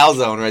you. no Al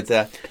zone right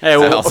there. Hey,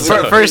 well,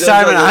 first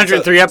time in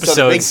 103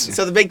 episodes.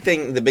 So the big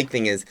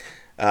thing is,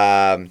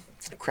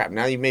 crap.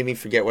 Now you made me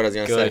forget what I was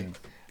gonna say. Good.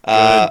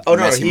 Oh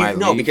Messi might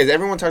no, leave. because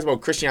everyone talks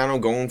about Cristiano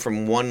going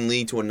from one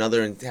league to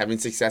another and having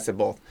success at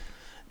both.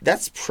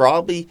 that's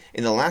probably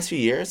in the last few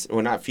years,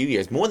 or not few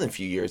years, more than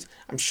few years.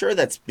 I'm sure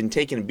that's been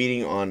taking a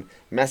beating on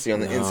Messi on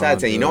the inside,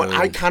 saying, you know what,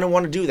 I kind of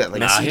want to do that.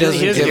 Like, Messi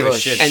doesn't give a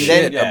shit. And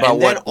then, about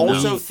and then what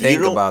also, we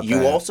think about you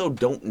that. also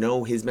don't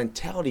know his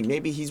mentality.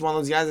 Maybe he's one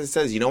of those guys that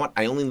says, you know what,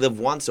 I only live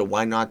once, so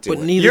why not do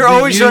it? You're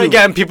always trying to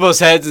get in people's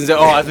heads and say,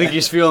 "Oh, I think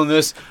he's feeling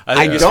this. I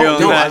think he's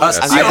feeling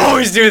that." You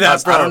always do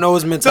that, bro. I don't know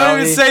his mentality.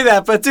 Don't even say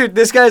that. But dude,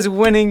 this guy's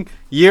winning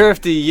year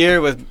after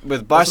year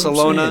with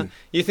Barcelona.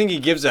 You think he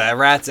gives a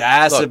rat's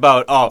ass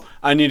about? Oh,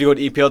 I need to go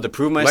to EPL to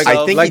prove myself.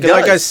 I think like he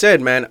does. I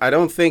said, man, I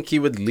don't think he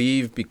would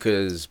leave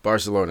because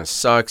Barcelona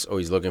sucks or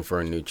he's looking for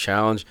a new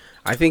challenge.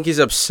 I think he's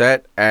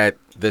upset at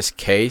this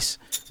case,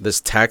 this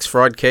tax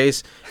fraud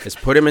case. It's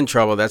put him in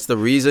trouble. That's the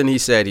reason he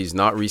said he's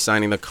not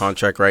re-signing the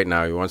contract right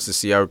now. He wants to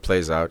see how it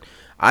plays out.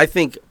 I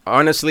think,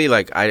 honestly,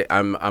 like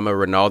I'm a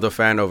Ronaldo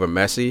fan over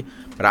Messi,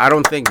 but I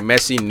don't think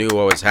Messi knew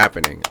what was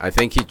happening. I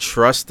think he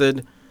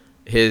trusted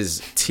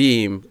his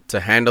team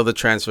to handle the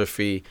transfer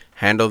fee,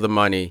 handle the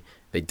money.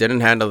 They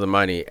didn't handle the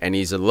money, and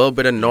he's a little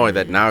bit annoyed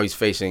that now he's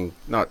facing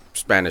not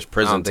Spanish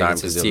prison time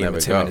because he'll never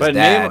go. But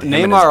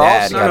Neymar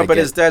also, no, but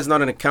his dad's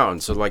not an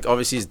accountant, so like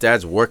obviously his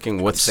dad's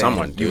working with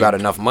someone. You Dude. got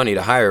enough money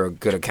to hire a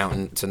good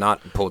accountant to not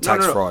pull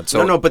tax fraud.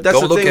 So no, but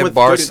that's go the thing with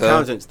Barca. good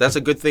accountants. That's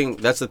a good thing.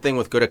 That's the thing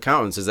with good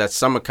accountants is that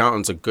some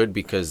accountants are good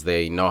because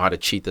they know how to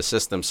cheat the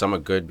system. Some are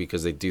good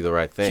because they do the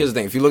right thing. Here's the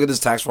thing: if you look at this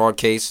tax fraud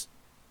case,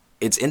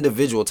 it's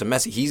individual to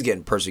Messi. He's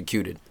getting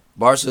persecuted.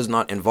 Barca is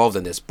not involved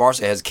in this.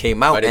 Barca has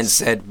came out and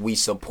said we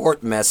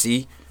support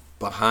Messi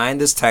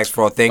behind this tax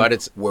fraud thing.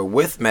 But we're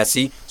with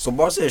Messi. So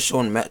Barca is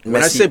showing Messi.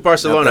 When I say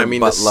Barcelona, I mean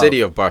the love. city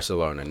of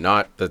Barcelona,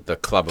 not the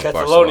club of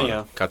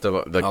Catalonia.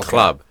 Barcelona. The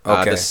club,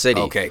 the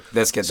city. Okay,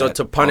 let's get so that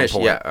to punish. on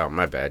point. Yeah, oh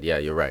my bad. Yeah,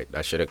 you're right.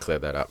 I should have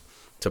cleared that up.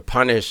 To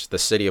punish the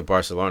city of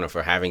Barcelona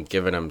for having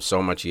given him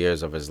so much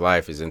years of his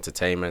life, his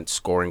entertainment,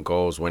 scoring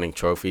goals, winning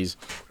trophies.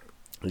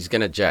 He's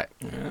going to jet.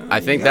 I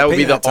think that would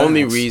be the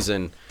only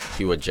reason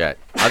he would jet.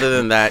 Other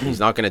than that, he's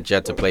not going to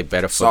jet to play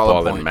better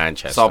football in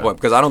Manchester. Solid point,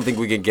 because I don't think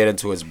we can get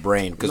into his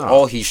brain, because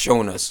all he's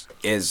shown us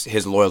is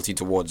his loyalty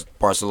towards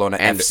Barcelona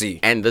FC.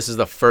 And this is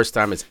the first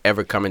time it's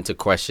ever come into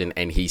question,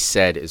 and he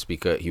said it's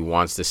because he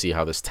wants to see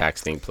how this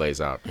tax thing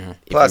plays out. Mm-hmm.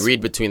 If you read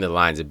between the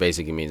lines, it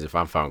basically means if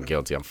I'm found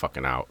guilty, I'm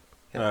fucking out.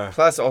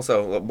 Plus,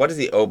 also, what does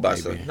he owe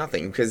Barcelona?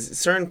 Nothing, because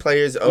certain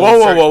players owe.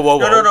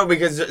 Whoa! No,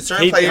 because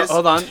certain players.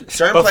 Hold on.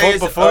 Certain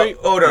players.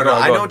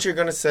 I know what you're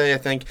gonna say. I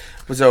think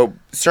so.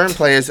 Certain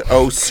players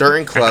owe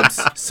certain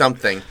clubs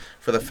something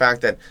for the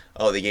fact that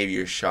they gave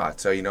you a shot.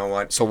 So you know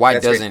what? So why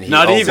doesn't he?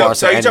 Not owe even. Barca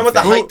So are you talking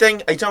about the anything? height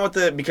thing? Are you talking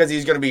about because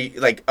he's gonna be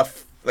like a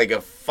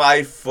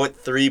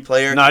 5'3"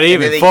 player? Not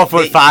even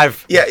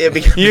 4'5". Yeah,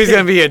 because he was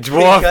gonna be a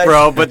dwarf,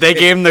 bro. But they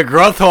gave him the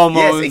growth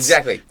hormones. Yes,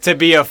 exactly. To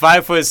be a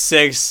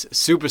 5'6"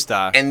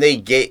 superstar. And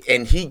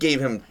he gave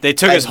him. They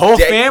took his whole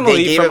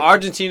family from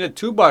Argentina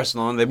to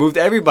Barcelona. They moved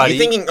everybody. You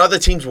thinking other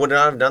teams would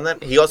not have done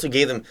that? He also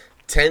gave them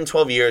 10,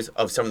 12 years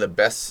of some of the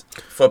best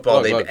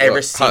football they've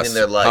ever seen in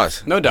their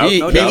life. No doubt.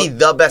 Maybe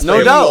the best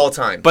player of all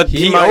time. But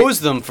he owes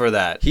them for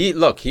that. He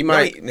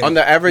might on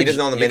the average.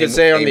 You can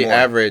say on the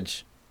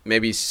average,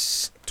 maybe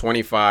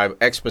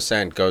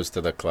 25% goes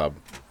to the club.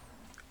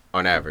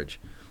 On average,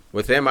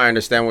 with him, I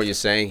understand what you're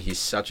saying. He's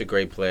such a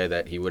great player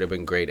that he would have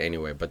been great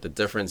anyway. But the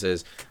difference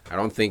is, I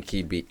don't think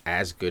he'd be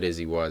as good as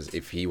he was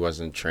if he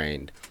wasn't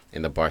trained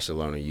in the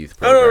Barcelona youth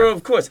program. No,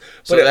 of course.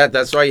 So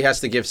that's why he has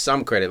to give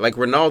some credit. Like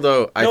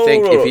Ronaldo, I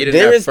think if he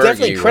didn't have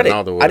Fergie,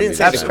 Ronaldo would have been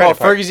credit.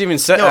 Fergie's even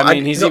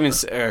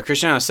said.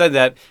 Cristiano said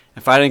that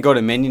if I didn't go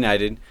to Man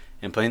United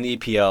and play in the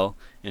EPL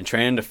and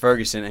train under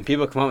Ferguson, and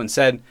people come out and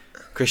said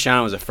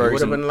Cristiano was a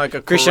Ferguson,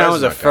 Cristiano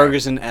was a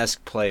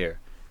Ferguson-esque player.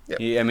 Yep.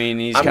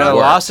 He's kind of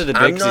lost it a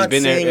bit because he's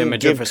been there in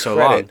Madrid for so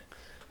long.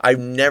 I've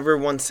never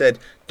once said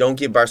don't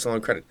give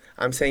Barcelona credit.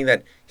 I'm saying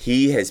that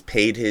he has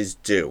paid his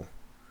due.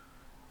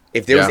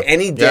 If there was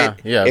any debt,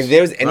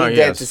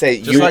 to say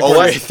just you like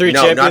owe us, three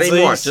no, not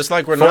anymore. Just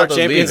like Ronaldo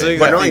Champions League,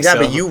 but not only that,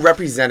 but you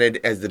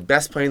represented as the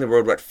best player in the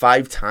world,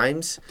 5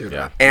 times?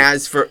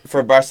 As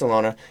for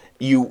Barcelona,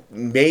 you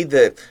made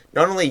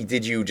not only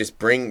did you just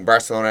bring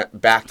Barcelona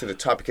back to the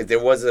top, because there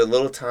was a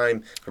little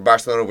time for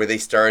Barcelona where they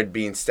started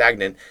being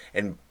stagnant,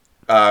 and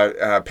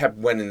Pep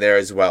went in there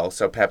as well,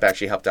 so Pep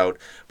actually helped out.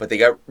 But they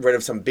got rid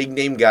of some big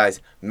name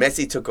guys.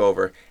 Messi took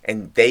over,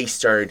 and they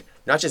started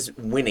not just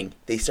winning,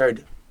 they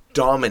started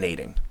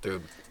dominating.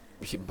 Dude,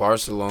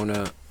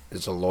 Barcelona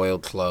is a loyal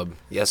club.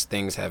 Yes,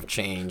 things have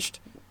changed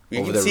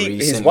over the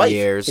recent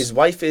years. His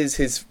wife is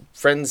his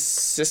friend's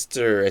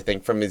sister, I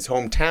think, from his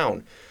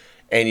hometown.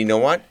 And you know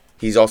what?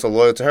 He's also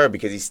loyal to her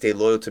because he stayed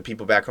loyal to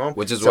people back home.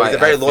 Which is why he's a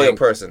very loyal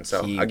person.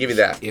 So I'll give you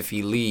that. If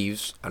he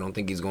leaves, I don't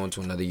think he's going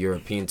to another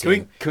European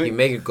team. He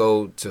may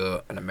go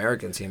to an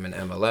American team in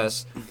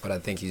MLS, but I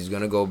think he's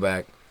going to go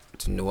back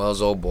to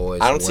Newell's Old Boys.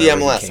 I don't see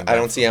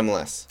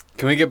MLS.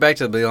 Can we get back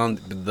to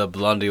the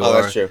Ballon d'Or?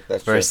 Oh, that's true.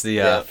 Versus the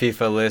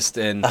FIFA list,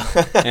 and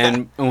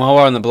while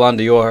we're on the Ballon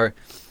d'Or,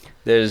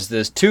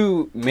 there's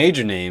 2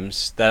 major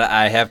names that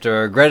I have to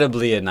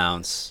regrettably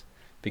announce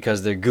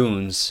because they're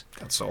goons.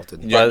 Got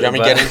salted. You want me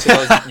to get into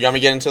those? You want me to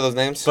get into those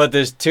names? But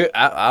there's two.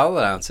 I'll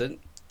announce it.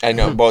 I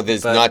know, but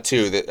there's But- not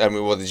two. There's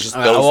just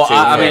those well, two.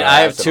 I mean, I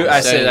have Arsenal. two. I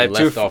said I have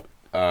two. left off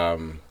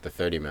the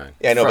 30 man.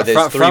 Yeah, no, but Fr- there's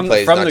from- three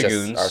plays, from not the just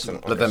goons.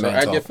 Arsenal. Let that So man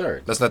add talk. your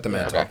third. Let's let the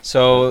man Yeah. talk.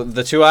 So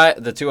the two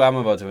I'm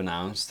about to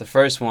announce. The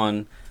first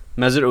one,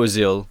 Mesut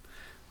Ozil,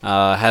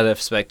 had a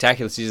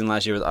spectacular season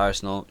last year with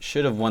Arsenal.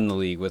 Should have won the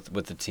league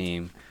with the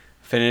team.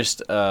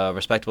 Finished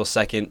respectable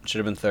second. Should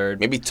have been third.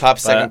 Maybe top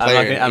second But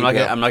player. I'm not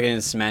getting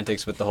into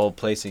semantics with the whole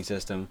placing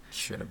system.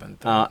 Should have been.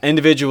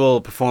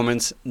 Individual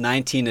performance,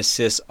 19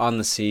 assists on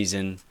the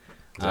season.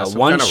 Is that some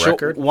kind of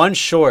record? One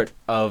short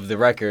of the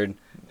record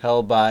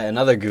held by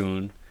another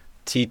goon,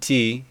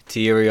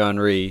 Thierry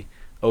Henry,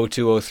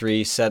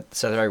 02-03, set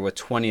the record with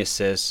 20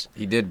 assists.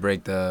 He did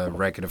break the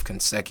record of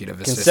consecutive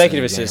assists.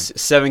 Consecutive in a game.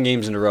 assists, 7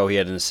 games in a row he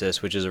had an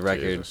assist, which is a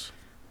record. Jesus.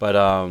 But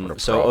What a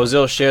so problem.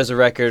 Ozil shares the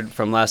record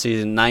from last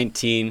season,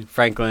 19.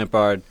 Frank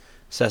Lampard,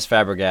 Cesc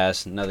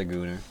Fabregas, another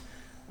gooner.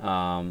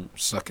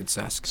 Suck it,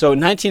 Sask. So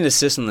 19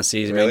 assists in the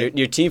season. Really? Man.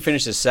 Your team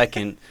finishes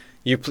second.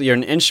 You're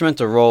an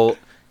instrumental role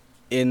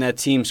in that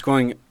team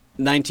scoring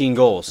 19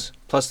 goals,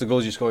 plus the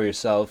goals you score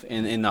yourself,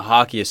 and in the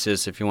hockey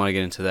assists, if you want to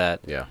get into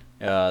that. Yeah.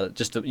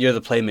 You're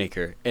the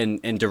playmaker,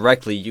 and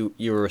directly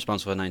you were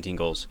responsible for 19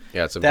 goals.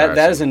 Yeah, it's embarrassing.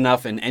 That is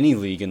enough in any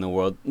league in the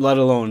world, let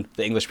alone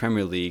the English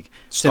Premier League,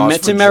 Stars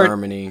for merit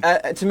Germany.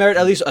 to merit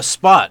at least a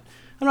spot.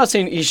 I'm not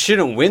saying he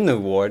shouldn't win the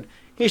award.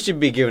 He should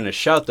be given a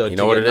shout though You to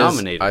know what get it is?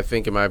 nominated. I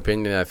think, in my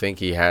opinion,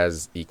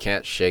 he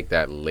can't shake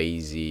that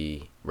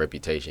lazy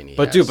reputation he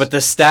but has. dude, but the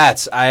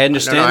stats, I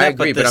understand No, I that,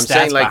 agree, but the I'm stats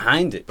saying, like,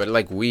 behind it. But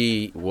like,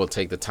 we will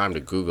take the time to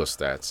Google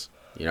stats.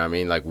 You know what I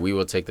mean? Like, we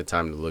will take the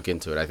time to look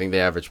into it. I think the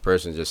average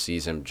person just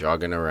sees him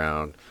jogging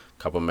around,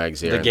 couple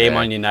megs here. The and game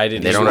there. on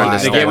United, They don't the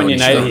understand game on what he's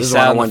United, doing. he This is sat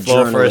why I on the want floor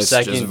for a journalists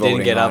second, just didn't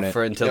voting get on up it.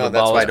 for until No, the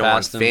that's ball why I was don't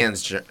want past him.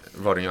 fans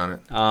voting on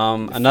it. The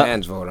Ano-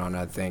 fans vote on it,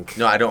 I think.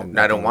 No, I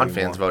don't want we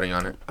fans voting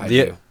on it. I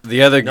the do.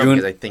 the other No, goon,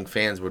 because I think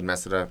fans would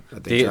mess it up. I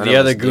think the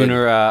other journalists did.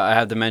 gooner I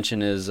have to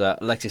mention is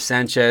Alexis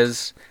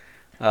Sanchez.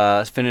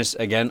 Finished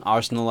again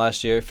Arsenal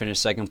last year,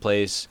 finished second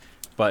place,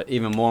 but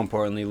even more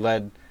importantly,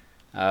 led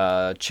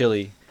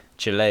Chile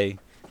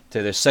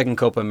to their second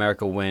Copa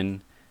America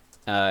win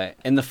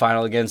in the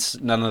final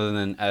against none other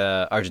than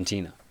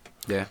Argentina.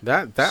 Yeah.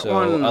 That So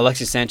one.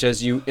 Alexis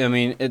Sanchez,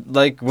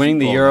 like winning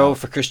the Ball Euro out.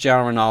 for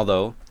Cristiano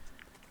Ronaldo.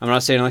 I'm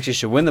not saying Alexis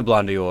should win the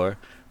Ballon d'Or,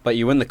 but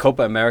you win the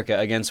Copa America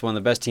against one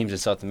of the best teams in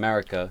South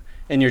America,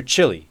 and you're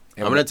Chile.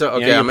 I'm gonna tell.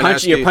 You Okay, know, I'm gonna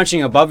ask you. you're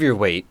punching above your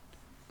weight,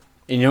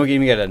 and you don't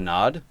even get a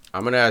nod.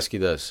 I'm gonna ask you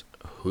this: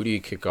 who do you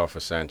kick off for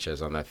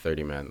Sanchez on that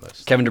 30-man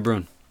list? Kevin De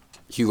Bruyne.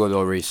 Hugo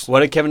Lloris. What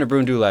did Kevin De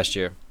Bruyne do last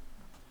year?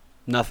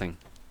 Nothing.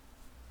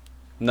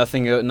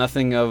 Nothing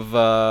of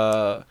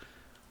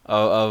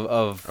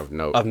Of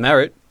note. of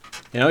merit.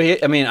 You know,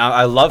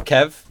 I love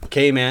Kev.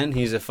 K-Man,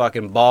 he's a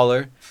fucking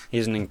baller.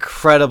 He's an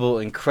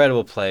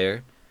incredible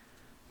player.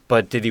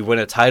 But did he win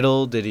a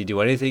title? Did he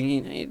do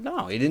anything?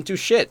 No, he didn't do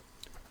shit.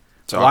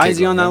 So I'll Why kick is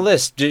he on that him.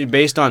 list?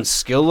 Based on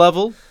skill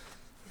level?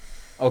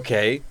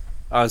 Okay.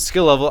 On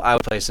skill level, I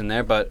would place him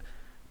there. But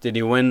did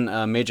he win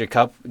a major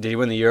cup? Did he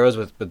win the Euros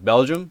with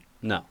Belgium?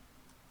 No.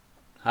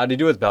 How did he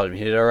do with Belgium?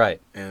 He did all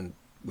right. And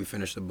we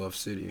finished above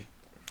City.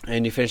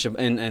 And you finish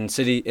and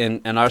City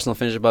and Arsenal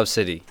finished above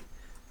City.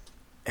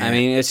 I And-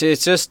 mean, it's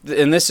just,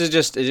 and this is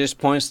just, it just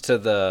points to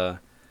the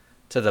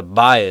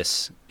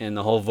bias in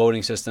the whole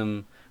voting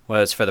system.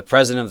 Whether it's for the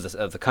president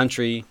of the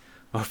country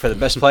or for the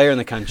best player in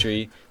the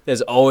country,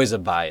 there's always a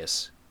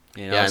bias.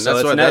 You know? Yeah, and so that's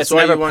it's why- ne- that's it's why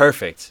never you want-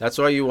 perfect. That's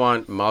why you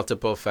want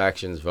multiple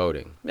factions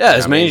voting. Yeah, You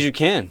as know many what I as mean? you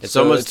can. It's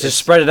So almost- to it's-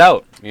 spread it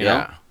out. You Yeah,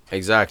 know?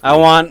 exactly. I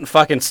want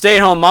fucking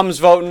stay-at-home moms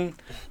voting.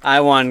 I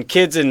want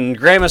kids in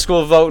grammar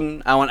school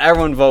voting. I want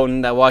everyone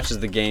voting that watches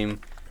the game.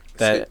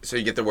 That So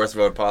you get the worst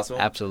vote possible?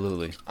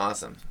 absolutely.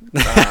 Awesome.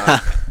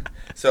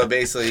 So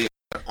basically,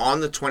 on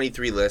the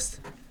 23 list,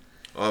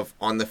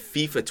 on the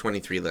FIFA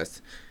 23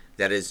 list,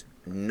 that is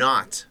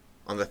not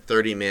on the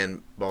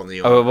 30-man Ballon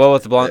d'Or. Oh, what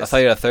with the blonde? I list. thought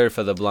you had a third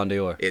for the Ballon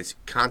d'Or. It's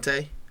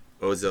Conte,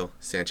 Ozil,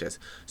 Sanchez.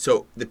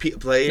 So the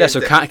players. Yeah, so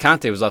that-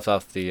 Conte was left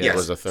off the. Yes.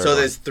 was the third So one.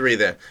 there's three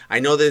there. I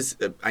know the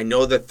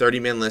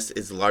 30-man list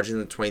is larger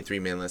than the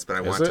 23-man list, but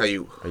I want to it? tell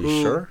you Are who.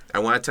 you sure? I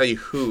want to tell you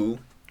who.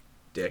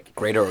 Dick.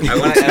 Greater. I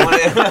want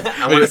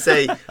to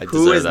say who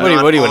deserve is that.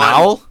 not What are you, an on-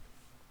 owl?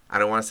 I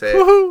don't want to say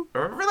it.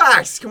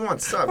 Relax. Come on,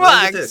 stop. Look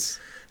at this.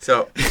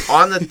 So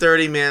on the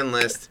 30-man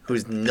list,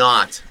 who's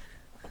not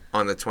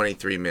on the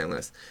 23-man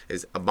list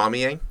is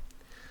Aubameyang,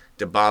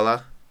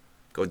 Dybala,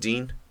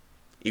 Godin,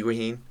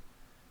 Higuain,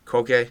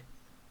 Koke,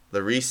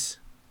 Lloris,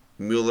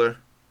 Mueller,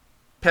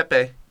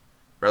 Pepe,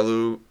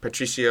 Raul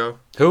Patricio.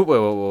 Who?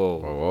 Whoa. Whoa,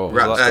 whoa.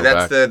 Let's go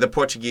That's back. the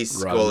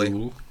Portuguese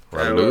goalie.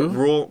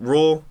 Raul?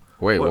 Rule.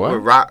 Wait, what?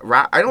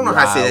 I don't know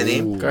how to say the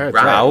name. Go ahead,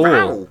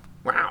 Raul.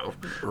 Wow.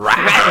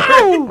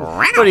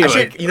 What are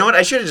you? You know what?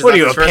 I should have just. What are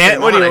you, left a his first pan-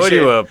 name what are on. you- I what are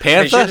you, a should-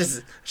 panther? I should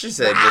have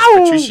said just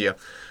Patricio.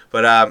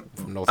 But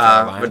From North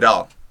Carolina.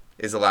 Vidal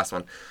is the last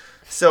one.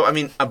 So I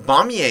mean,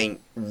 Aubameyang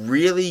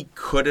really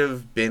could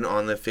have been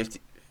on the 50.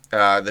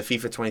 The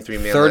FIFA 23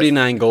 man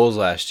 39 goals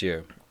last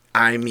year.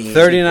 I mean,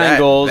 39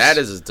 goals. That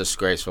is a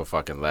disgraceful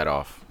fucking let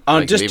off.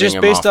 On just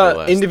based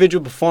on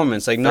individual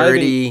performance, like not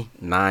even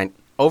 39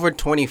 over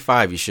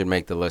 25, you should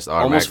make the list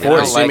automatically.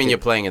 Almost 40. Assuming you're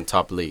playing in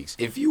top leagues.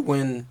 If you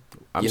win,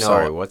 I'm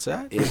sorry, what's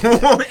that?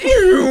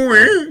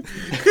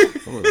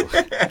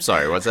 I'm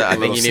sorry, what's that? I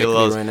think you need a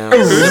little right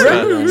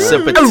now.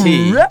 sip of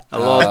tea, a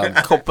little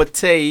cup of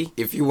tea.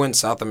 If you win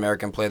South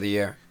American Player of the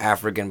Year,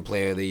 African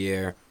Player of the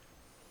Year,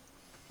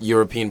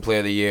 European Player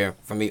of the Year,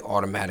 for me,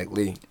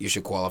 automatically, you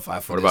should qualify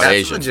for What this. about that's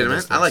Asian?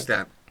 legitimate. I like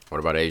that. What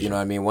about Asian? You know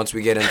what I mean? Once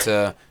we get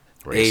into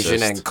Racist.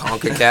 Asian and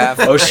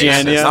CONCACAF.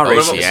 Oceania. It's not What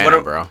about- racist. what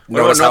about- bro. What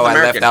Notice about how North I left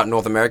American? out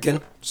North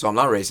American? So I'm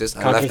not racist.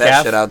 I left CONCACAF?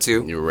 that shit out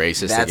too. You're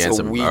racist That's against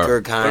a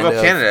weaker kind What about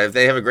of. Canada? If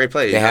they have a great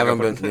player, They you're not haven't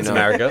gonna been, put- you It's know.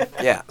 America.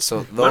 Yeah, so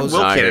When those will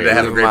Canada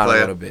have a leave great them out player?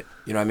 a little bit.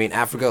 You know what I mean?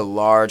 Africa,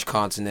 large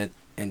continent,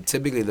 and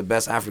typically the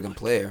best African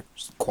player,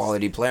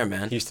 quality player,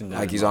 man. Houston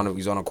like he's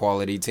Dynamo. on a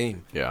quality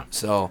team. Yeah,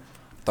 So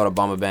thought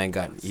Obama Bang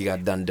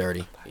got done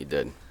dirty. he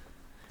did.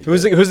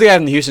 Who's the guy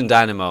in the Houston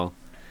Dynamo?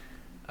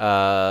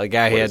 Guy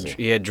What is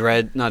he had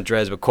not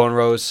dreads but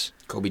cornrows.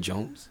 Kobe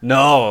Jones.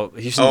 No,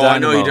 Houston Oh, I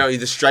Dynamo. know you don't. He's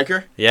the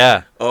striker.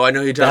 Yeah, Oh, I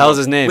know you the hell's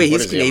his name? Wait, What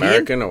he's is he, Canadian.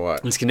 American or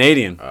what? He's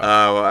Canadian.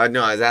 Well, I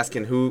know. I was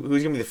asking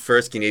who's gonna be the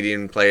first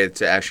Canadian player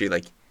to actually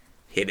like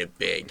hit it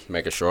big.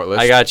 Make a short list.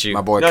 I got you.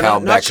 My boy No,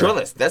 Kyle not Becker.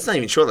 shortlist. That's not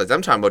even shortlist.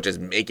 I'm talking about just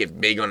make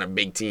it big on a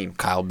big team.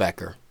 Kyle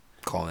Becker,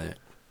 calling it.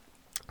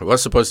 It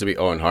was supposed to be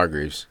Owen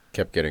Hargreaves.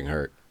 Kept getting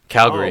hurt.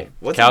 Calgary. Oh,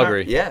 what's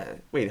Calgary. Yeah.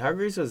 Wait,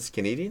 Hargreaves was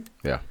Canadian.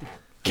 Yeah,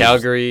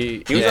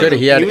 Calgary. He was, yeah. could-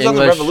 he had was on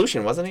the English.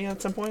 Revolution, wasn't he?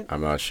 At some point.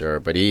 I'm not sure,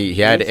 but he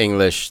had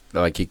English.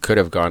 Like he could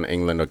have gone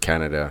England or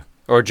Canada,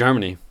 Or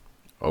Germany.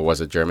 or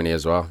was it Germany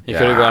as well? He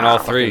could have gone all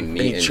three. Fucking And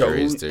knee he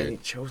injuries, chose. And he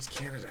dude. chose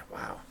Canada.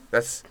 Wow.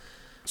 That's.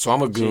 So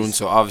I'm a goon, Jeez.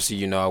 so obviously,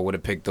 you know, I would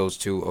have picked those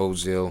two,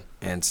 Ozil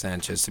and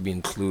Sanchez, to be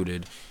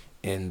included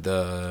in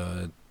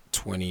the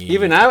 20.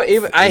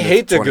 I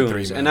hate the 23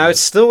 Goons, man and I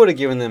list. still would have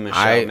given them a shot,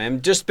 I-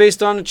 man, just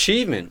based on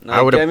achievement. Like,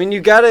 I would've- I mean,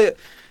 you gotta.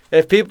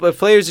 If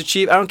players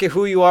achieve, I don't care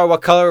who you are,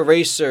 what color,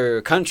 race,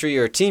 or country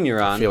or team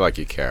you're I on. feel like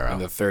you care. in Al.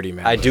 the 30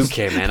 man. I do list.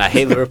 care, man. I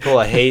hate Liverpool.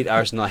 I hate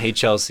Arsenal. I hate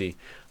Chelsea.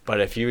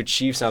 But if you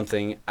achieve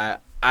something,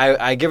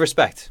 I give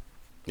respect.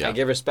 Yeah. I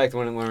give respect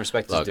when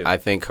respect Look, is due. I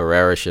think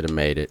Herrera should have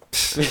made it.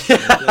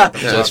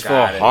 Just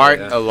for heart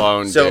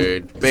alone, So-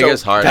 dude.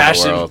 Biggest heart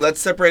passion. in the world. Let's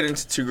separate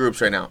into two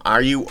groups right now.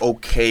 Are you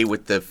okay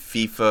with the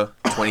FIFA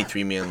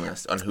 23 man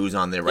list on who's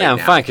on there right yeah,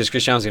 now? I'm fine because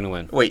Cristiano's gonna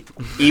win. Wait,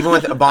 even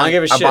with I don't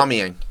give a shit.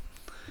 Aubameyang.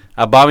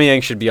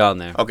 Aubameyang should be on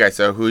there Okay,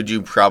 so who would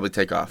you probably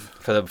take off?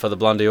 for the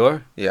Ballon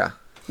d'Or. Yeah.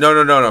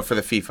 No, for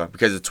the FIFA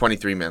because it's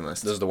 23 man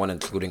list. This is the one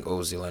including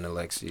Ozil and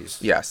Alexis.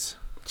 Yes.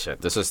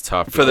 Shit, this is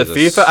tough. For the because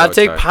it's FIFA, so I'd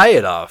take tight.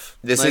 Payet off.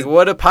 This Like, is-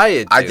 what a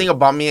Payet. I do? think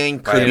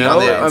Aubameyang could Payet. be on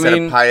there I instead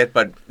mean- of Payet,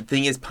 but the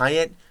thing is,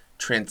 Payet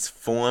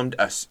transformed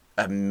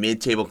a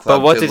mid-table But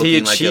club. what to did he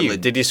looking like a achieve?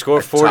 leg- Did he score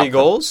a 40 top club.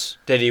 goals?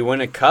 Did he win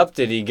a cup?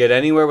 Did he get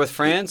anywhere with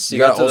France? He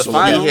You got gotta to the also-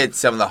 final. He hit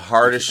some of the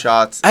hardest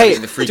shots. Hey,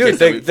 the free dude,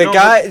 kicks.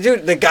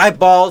 the guy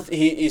balled.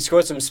 He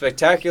scored some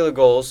spectacular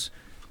goals,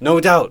 no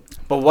doubt.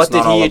 But what It's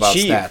not did all he about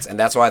achieve? stats, and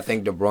that's why I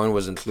think De Bruyne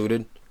was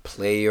included.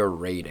 Player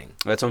rating.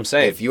 That's what I'm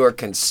saying. If you are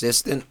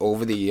consistent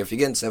over the year, if you're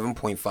getting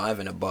 7.5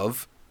 and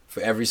above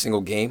for every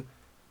single game,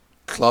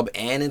 club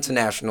and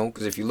international,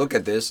 because if you look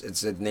at this,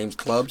 it names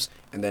clubs,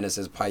 and then it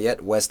says Payet,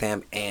 West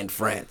Ham, and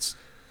France.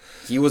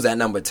 He was at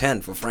number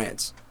 10 for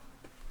France.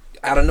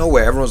 Out of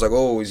nowhere, everyone's like,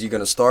 oh, is he going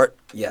to start?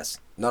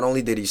 Yes. Not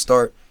only did he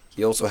start,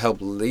 he also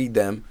helped lead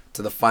them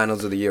to the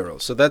finals of the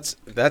Euros. So that's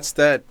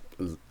that.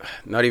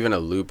 Not even a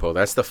loophole.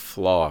 That's the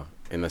flaw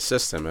in the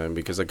system, man.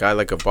 Because a guy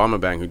like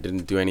Aubameyang, who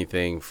didn't do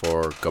anything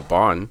for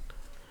Gabon,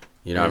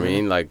 you know what I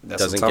mean? Like,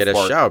 That's the doesn't tough get a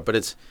part. shout. But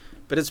it's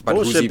But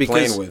bullshit who's he because.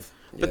 playing with?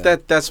 But Yeah.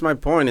 that's my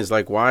point. Is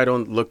like why I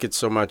don't look at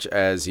so much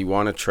as he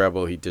won a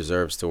treble, he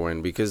deserves to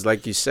win. Because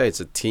like you say,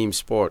 it's a team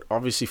sport.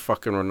 Obviously,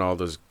 fucking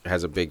Ronaldo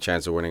has a big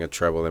chance of winning a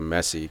treble than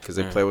Messi because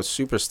they play with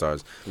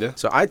superstars. Yeah.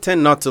 So I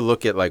tend not to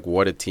look at like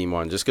what a team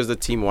won. Just because the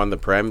team won the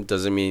Prem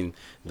doesn't mean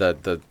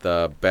that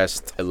the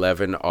best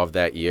 11 of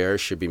that year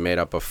should be made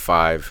up of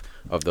 5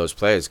 of those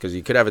players. Because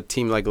you could have a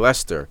team like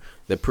Leicester.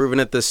 They've proven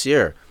it this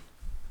year.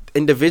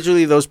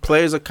 Individually, those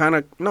players are kind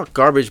of not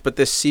garbage, but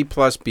they're C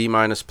plus, B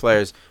minus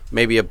players.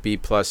 Maybe a B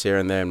plus here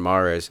and there in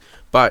Mahrez,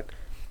 but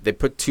they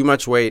put too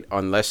much weight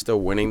on Leicester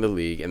winning the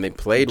league, and they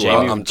played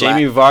well. I'm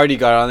Jamie Vardy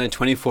got on there,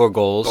 24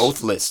 goals.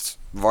 Both lists.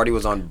 Vardy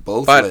was on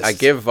both But lists. I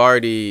give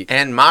Vardy.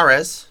 And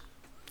Mahrez.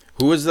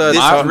 Who was the?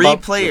 There's three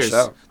Good players.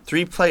 shout.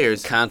 3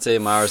 players Kante,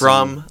 Mahrez,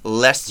 from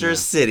Leicester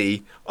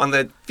City on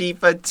the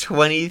FIFA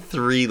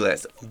 23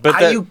 list. But Are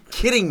that- you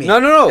kidding me?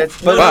 No.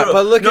 That's, But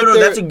look at their-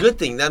 that's a good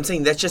thing. I'm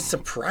saying that's just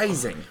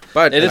surprising.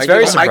 But It is I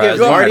very give- I give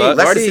surprising, Vardy. but-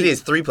 Leicester Vardy- City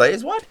is 3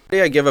 players. What?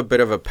 I give a bit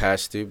of a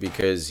pass to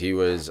because he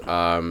was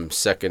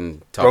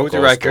second top broke the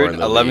goal scorer record, in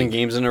the 11 league.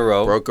 games in a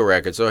row. Broke a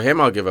record. So him,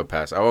 I'll give a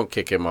pass. I won't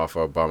kick him off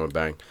for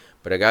Aubameyang.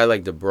 But a guy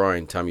like De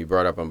Bruyne, Tom, you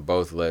brought up on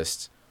both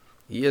lists.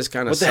 He is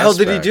kind of. What the hell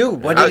did he do?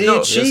 What did he No, he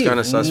is achieve?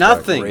 kinda suspect.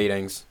 Nothing.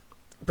 ratings.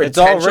 It's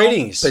all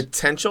ratings.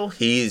 Potential,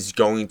 he's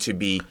going to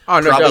be. Oh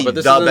no, probably but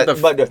this the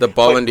isn't the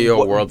Ballon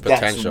d'Or world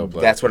potential.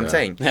 That's what I'm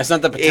saying. That's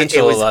not the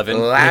potential was 11.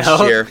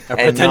 last year, or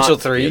and potential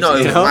not, 3. No, it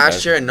was you know?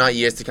 last year and not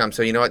years to come.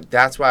 So you know what?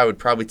 That's why I would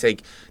probably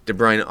take De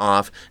Bruyne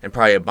off and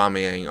probably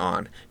Aubameyang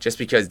on, just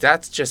because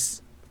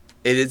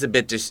it is a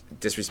bit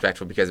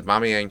disrespectful because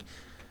Aubameyang,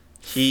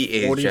 he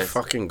is 40 just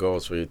fucking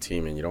goals for your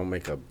team and you don't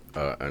make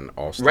an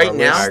all-star right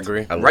now. list? I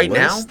agree. Right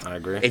now, I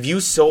agree. if you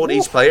sold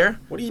each player,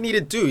 What do you need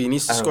to do? He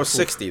needs to score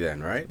 60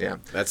 then, right? Yeah.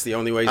 That's the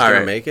only way he's all going right.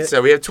 to make it?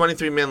 So we have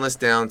 23-man list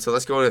down. So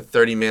let's go to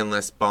 30-man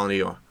list. Ballon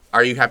d'Or.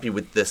 Are you happy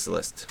with this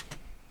list?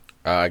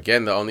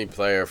 Again, the only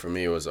player for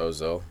me was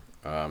Ozil.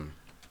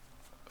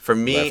 For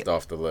me, Left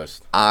off the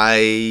list.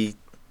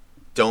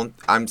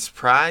 I'm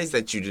surprised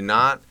that you did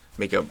not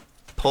make a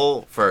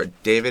poll for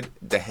David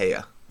De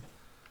Gea.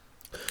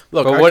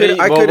 Look, But what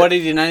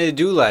did United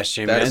do last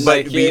year, man?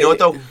 But you know what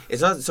though?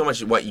 It's not so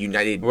much what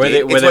United Where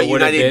did. they It's what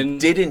would've United been.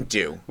 didn't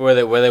do. Where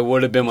they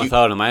would have been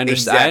without him. I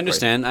understand.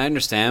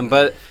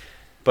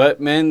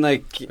 But man,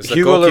 like It's the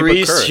Hugo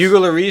goalkeeper curse.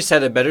 Lloris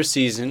had a better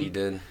season. He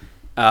did.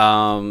 You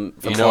From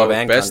know, club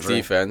and best country.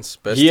 defense.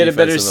 Best He had a defense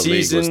better in the league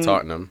was season.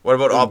 Tottenham. What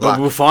about All Black?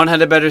 Buffon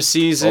had a better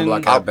season.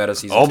 Oblak had a better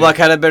season. Oblak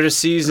too. had a better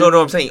season.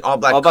 No, I'm saying All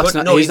Black. Oblak's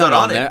No, he's not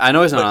on there. it. I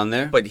know he's not But- on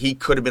there. But he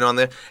could have been on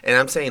there. And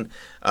I'm saying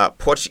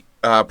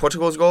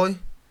Portugal's goalie,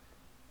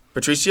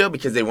 Patricio,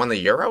 because they won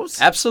the Euros.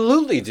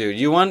 Absolutely, dude.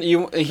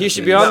 He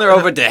should be on there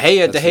over De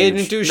Gea. De Gea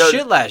didn't do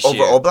shit last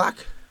year. Over Oblak.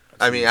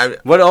 I mean,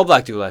 What did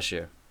Oblak do last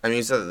year?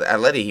 he said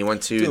Atleti. He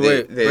went to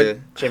Dude, the wait,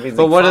 Champions League.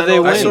 but what did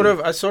they final.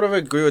 win? I sort of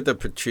agree with the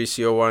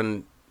Patricio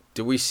one.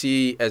 Do we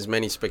see as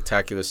many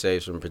spectacular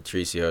saves from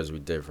Patricio as we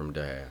did from De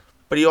Gea?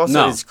 But he also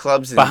No. has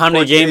clubs. But how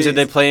many games Portuguese. did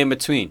they play in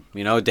between?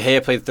 You know, De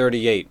Gea played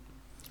 38.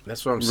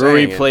 That's what I'm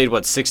Rui saying.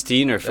 played,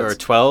 16 or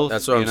 12?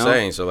 That's what you I'm know?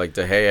 saying. So, like,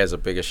 De Gea has a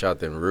bigger shot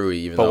than Rui,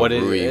 even But though what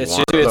Rui it's,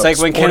 won. it's like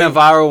when Sporting-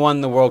 Cannavaro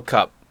won the World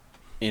Cup.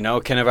 You know,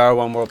 Cannavaro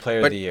won World Player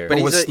of But- the Year. but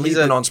But we're he's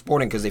sleeping on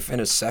Sporting because they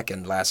finished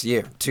second last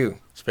year too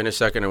Finished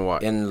second in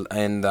what? in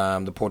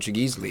the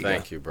Portuguese league.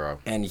 Thank you, bro.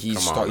 And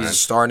he's Come on, man. he's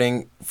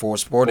starting for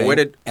Sporting. But where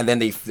did- and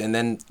then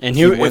And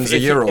he wins the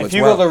Euro if as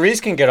Hugo well.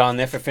 Lloris can get on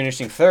there for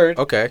finishing third,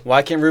 Okay.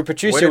 why can't Rui Where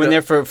Patricio did win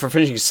the- there for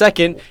finishing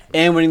second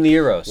and winning the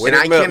Euros? And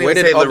I can't where even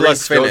did say Oblak Lloris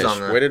goes finish? on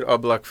there. Where did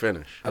Oblak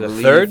finish? I The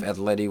believe third?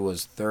 Atleti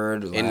was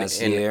third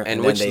last in- year.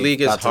 and then which they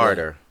league is got to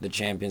harder? The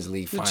Champions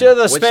League final.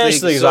 The Which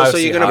Spanish league is so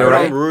obviously you're gonna harder.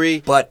 put on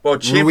Rui? But Well,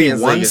 Rui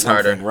Champions won League is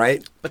harder. something,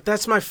 right? But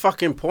that's my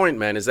fucking point,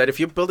 man. Is that if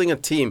you're building a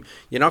team,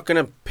 you're not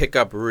gonna pick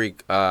up Rui.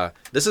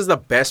 This is the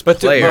best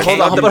player. but hold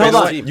Not on, the but hold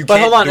best on. team. You But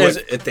can't hold on, do is-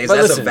 it. but That's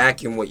listen. a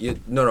vacuum.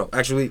 No.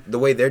 Actually, the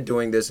way they're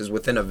doing this is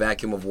within a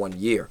vacuum of 1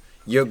 year.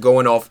 You're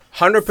going off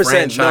 100%.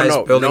 franchise,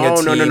 No. building a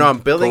team, I'm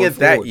building going it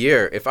that forward.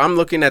 year. If I'm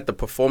looking at the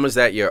performance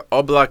that year,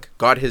 Oblak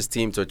got his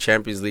team to a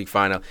Champions League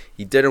final.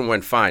 He didn't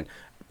win, fine.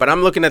 But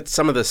I'm looking at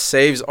some of the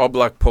saves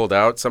Oblak pulled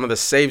out, some of the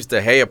saves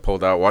De Gea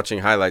pulled out, watching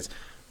highlights.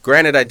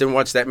 Granted, I didn't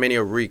watch that many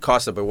of Rui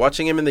Costa, but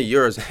watching him in the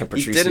Euros, he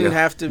Patricio. didn't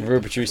have to. Rui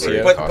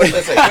Patricio. But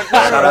listen, Shout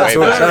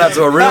out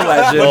to a real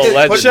legend. Well,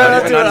 legend. Shout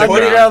out to an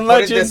put underground it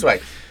legend. this way: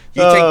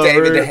 you take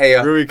David De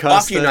Gea Rui off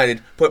Costa.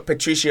 United, put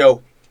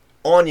Patricio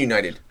on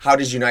United. How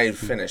does United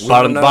finish?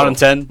 Bottom know.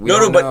 10. We No,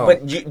 don't know.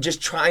 but you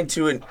just trying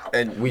to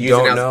and We use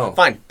don't an know.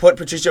 Fine, put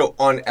Patricio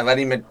on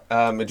Atleti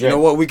Madrid. You know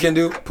what we can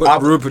do? Put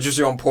Ob- Rui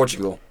Patricio on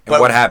Portugal. And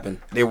But- what happened?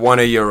 They won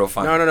a Euro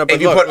final. No. But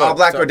If you look, put look,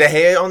 Oblak so- or De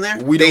Gea on there,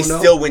 We they don't know.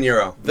 still win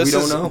Euro. This We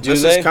don't is, know. This Do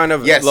is they? kind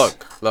of Yes.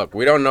 Look.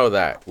 We don't know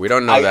that. We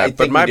don't know I that. think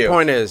But we my do.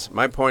 point is,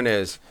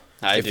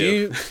 I if do.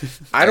 you,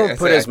 I don't I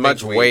put say I as much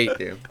think we weight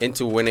do.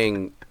 into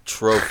winning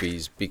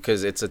trophies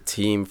because it's a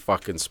team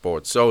fucking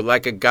sport. So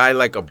like a guy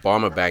like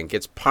Aubameyang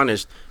gets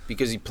punished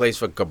because he plays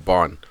for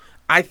Gabon.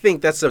 I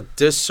think that's a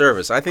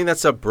disservice. I think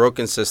that's a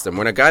broken system.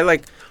 When a guy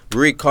like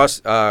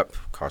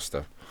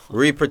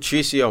Rui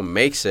Patricio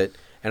makes it,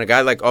 and a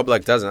guy like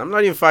Oblak doesn't, I'm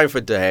not even fighting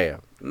for De Gea.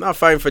 I'm not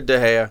fighting for De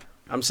Gea.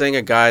 I'm saying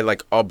a guy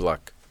like Oblak,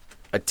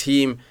 a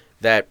team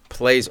that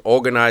plays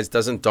organized,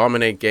 doesn't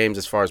dominate games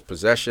as far as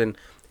possession.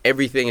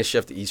 Everything is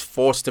shifted. He's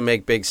forced to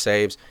make big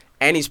saves,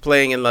 and he's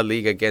playing in La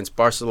Liga against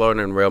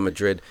Barcelona and Real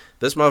Madrid.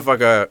 This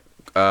motherfucker,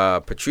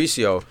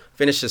 Patricio,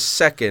 finishes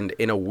second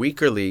in a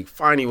weaker league.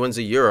 Fine, he wins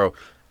a Euro.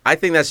 I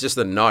think that's just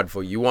a nod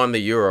for you won the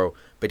Euro,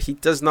 but he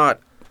does not.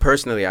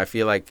 Personally, I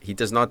feel like he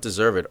does not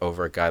deserve it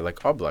over a guy like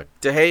Oblak.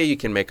 De Gea, you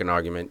can make an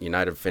argument.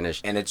 United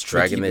finished, And it's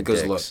tricky dragging their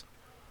because, dicks. look,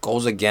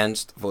 goals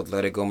against for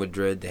Atletico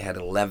Madrid, they had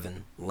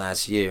 11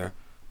 last year.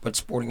 But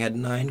Sporting had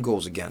 9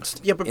 goals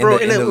against. Yeah, but bro,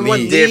 in the what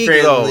league. league,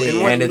 Different though? league.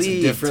 In what And it's a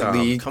league, different Tom?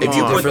 league. Come If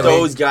you on. put different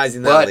those league. guys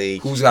in that But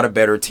league, who's got a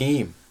better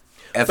team?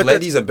 that's-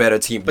 Atleti's a better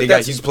team. but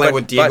He's playing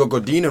with Diego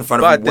Godin in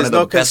front of But one there's of the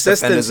no best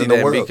defenders consistency in the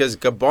there world. because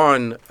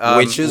Gabon,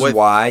 Which is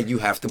why you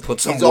have to put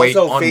some He's weight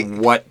also on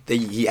what he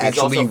he's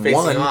actually also facing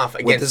won off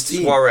with against this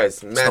team.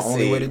 Suarez, It's the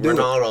only way to Messi, do it.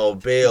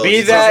 Ronaldo, Bale. Be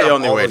He's that- also the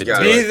only all way those to do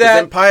guys. Be it. that-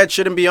 Then Payet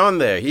shouldn't be on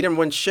there. He didn't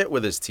win shit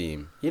with his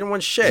team. He didn't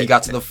win shit. He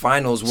got to the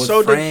finals with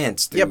So did-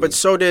 France. Yeah, dude. but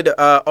so did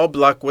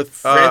Oblak with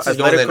France is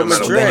going there Atletico no matter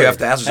So Madrid. then you have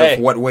to ask yourself,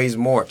 Hey. what weighs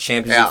more,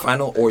 Champions Yeah. League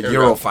final or Here we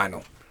Euro go.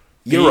 final?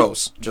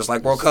 Euros, just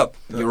like World Cup.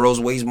 Euros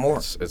weighs more.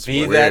 It's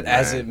Be weird, that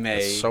as man. it may.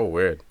 It's so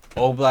weird.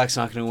 Oblak's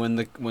not going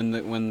to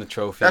win the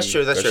trophy. That's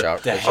true. That's Good true.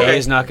 shout. De Good Gea shout.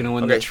 is not going to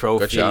win the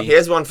trophy. Good job.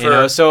 Here's one for. You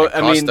know, so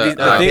And I mean, Costa-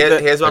 the thing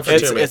that here's one for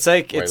it's, Toomey. it's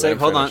like Wait, it's let like him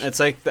hold on, finish. it's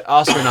like the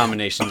Oscar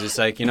nominations. It's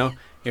like, you know,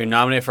 you're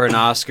nominated for an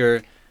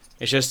Oscar.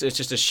 It's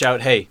just a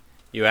shout. Hey,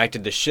 you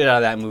acted the shit out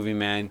of that movie,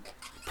 man.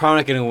 Probably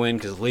not going to win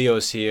because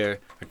Leo's here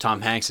or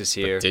Tom Hanks is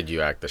here. Did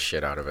you act the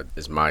shit out of it?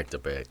 Is my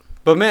debate.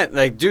 But man,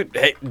 like, dude,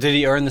 hey, did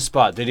he earn the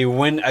spot? Did he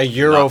win a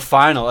Euro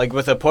final, like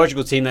with a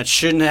Portugal team that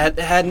shouldn't have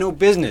had no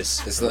business?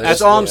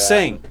 That's all I'm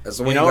saying. That's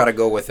the way you gotta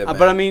go with it, man.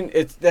 But I mean,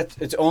 it's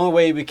the only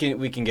way we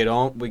can get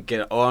on.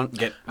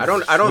 I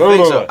don't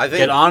think so. I think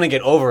get on and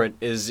get over it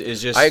is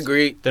just. I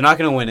agree. They're not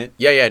going to win it.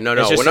 Yeah, no.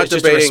 It's just- We're not it's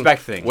just a debating.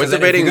 respect thing. We're 'Cause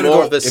then if debating you're gonna more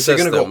go- of the if you're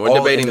gonna system. go We're all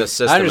debating in- the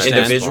system. I at understand.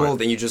 this individual, point.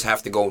 then you just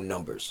have to go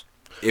numbers.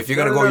 If you're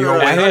gonna No, go no, your no,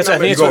 way, I think that's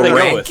you what go they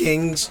go with.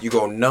 rankings, you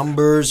go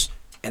numbers,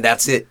 and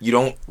that's it. You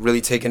don't really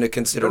take into No,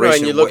 consideration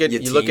and you look what at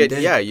your you look team at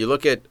did. you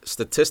look at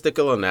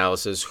statistical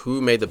analysis. Who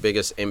made the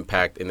biggest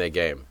impact in their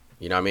game?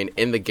 You know what I mean?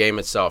 In the game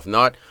itself,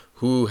 not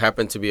who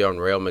happened to be on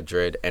Real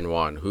Madrid and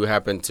won, who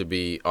happened to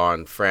be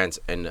on France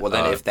and Well,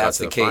 then if got that's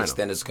to the case, final.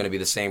 then it's going to be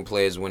the same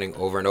players winning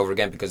over and over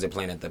again because they're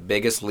playing at the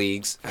biggest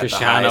leagues, at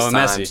Cristiano the and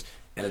highest Messi. times,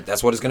 and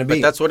that's what it's going to be.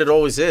 But that's what it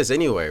always is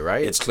anyway,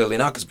 right? It's clearly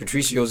not because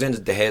Patricio's in,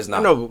 De Gea's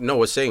not. no,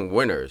 we're saying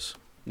winners.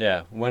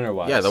 Yeah, winner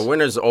wise. Yeah, the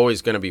winner's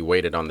always going to be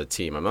weighted on the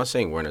team. I'm not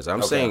saying winners. I'm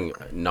Okay. saying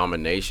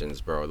nominations,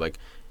 bro. Like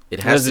it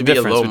There's has a to be a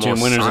difference little between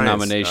more winners and science,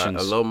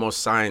 nominations. a little more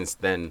science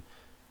than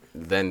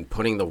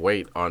putting the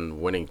weight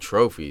on winning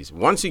trophies.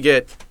 Once you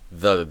get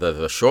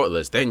the short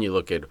list, then you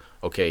look at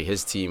okay,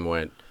 his team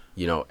went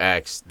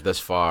X this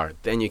far.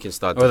 Then you can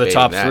start Or the debating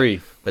top that.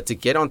 three. But to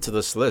get onto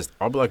this list,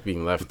 Oblak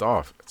being left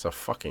off, it's a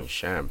fucking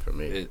sham for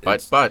me.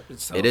 But but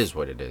it's it tough. is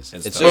what it is.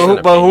 It's It's tough. just an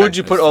But who opinion. would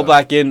you put It's tough.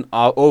 Oblak in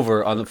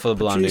over for the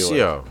Ballon d'Or?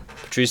 Patricio.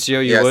 Patricio,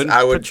 you Yes, would.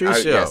 I would.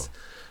 Patricio. Yes. He's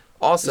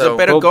Also, a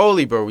better Well-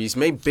 goalie, bro. He's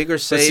made bigger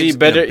But saves. see, in a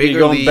better bigger you're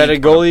going league, better on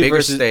a goalie bigger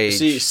versus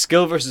stage.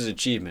 skill versus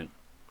achievement.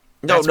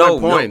 That's No,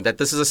 my point. That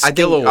this is a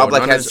skill think award. Oblak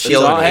not has a-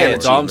 skill it's and all- hand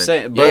That's all I'm achievement.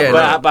 saying. But, Yeah,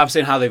 but no. I'm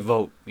saying how they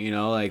vote.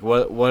 Like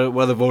what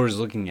are the voters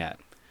looking at?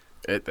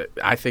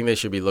 I think they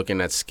should be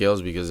looking at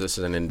skills because this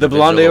is an The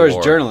individual Ballon d'Or is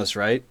award. journalists,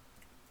 right?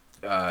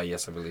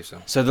 Yes, I believe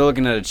so. So they're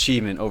looking at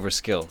achievement over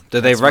skill.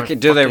 Do they That's my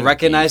do they fucking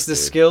recognize beef,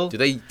 the dude. ছিল? Do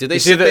they You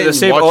see sit there and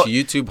save watch O-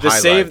 YouTube the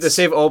highlights?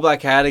 save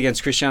Oblak had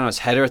against Cristiano's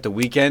header at the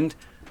weekend?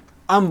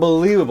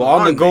 Unbelievable.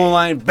 On the on, goal man.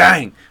 line,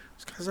 bang.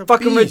 Guy's a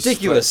Fucking beast.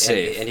 ridiculous And,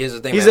 save. and here's the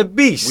thing, He's man. a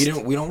beast.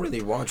 We don't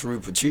really watch Rui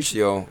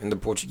Patricio in the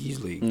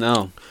Portuguese league.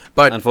 No.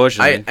 But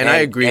Unfortunately. I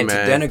agree, and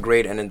man. to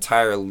denigrate an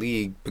entire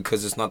league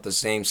because it's not the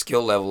same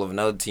skill level of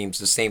another team, it's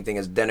the same thing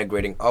as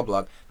denigrating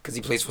Oblak because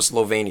he plays for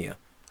Slovenia.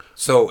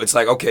 So it's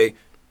like, okay,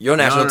 your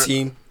national no.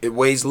 team, it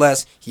weighs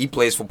less. He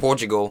plays for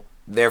Portugal.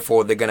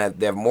 Therefore, they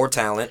have more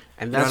talent.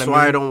 And You know that's what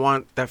why I mean? don't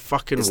want that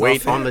fucking It's not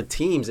weight fair. on the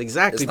teams.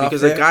 Exactly, It's not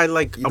because a fair. guy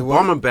like Either way.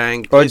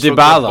 Aubameyang Or plays for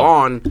Dybala.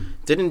 Gabon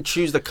didn't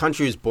choose the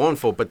country he was born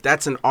for, but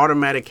that's an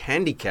automatic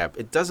handicap.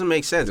 It doesn't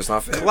make sense. It's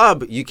not fair.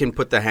 Club, you can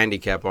put the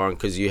handicap on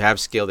because you have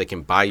skill. They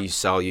can buy you,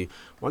 sell you.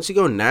 Once you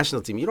go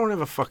national team, you don't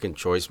have a fucking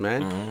choice,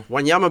 man. Mm-hmm.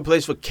 Wanyama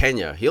plays for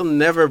Kenya. He'll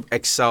never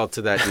excel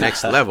to that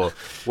next level.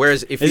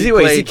 Whereas if Is he he,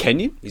 wait, is he played,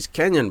 Kenyan? he's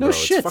Kenyan, No bro.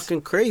 shit. It's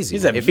fucking crazy.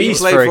 He's a if he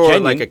beast played for a for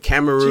Kenyan. like a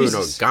Cameroon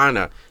Jesus. or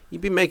Ghana,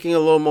 he'd be making a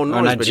little more noise.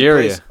 but he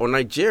Nigeria. plays- or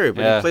Nigeria,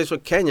 but Yeah. he plays for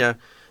Kenya.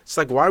 It's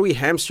like, why are we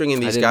hamstringing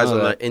these didn't guys know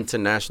on that. the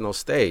international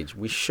stage?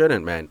 We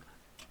shouldn't, man.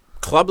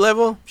 Club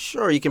level,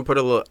 sure, you can put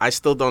a little. I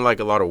still don't like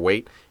a lot of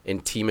weight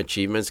in team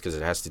achievements because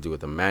it has to do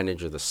with the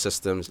manager, the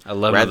systems,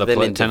 11 rather of the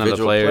than 10 of the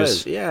individual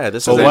players. Yeah,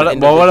 this But is what- an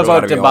but what individual-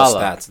 about Gotta be all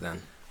Dybala? stats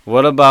then.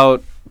 What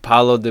about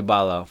Paulo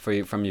Dybala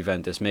from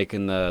Juventus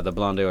making the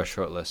Ballon d'Or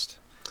shortlist?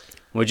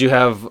 Would you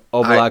have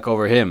Oblak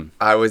over him?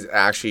 I was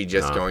actually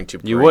just No. going to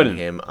You bring wouldn't.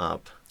 him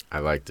up. I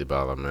like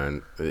Dybala,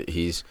 man.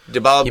 He's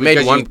Dybala, He made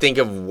because one- you think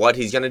of what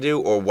he's gonna do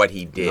or what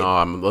he did. no.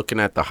 I'm looking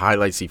at the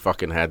highlights he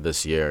fucking had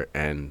this year,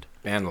 and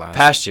And last.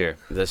 Past year.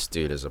 this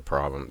dude is a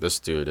problem. This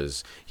dude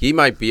is. He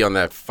might be on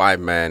that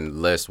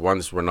 5-man list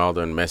once Ronaldo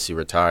and Messi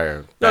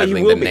retire. No, he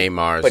battling will the be,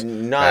 Neymars, but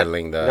not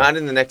battling the. not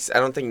in the next. I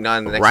don't think not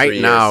in the next right 3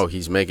 years. now,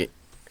 he's making.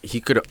 He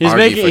could. He's argue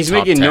making- for he's top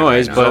making 10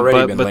 noise, right He's now.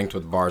 already been but- linked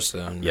with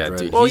Barca. And Yeah, Madrid.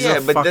 dude. Well, He's yeah,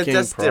 a but fucking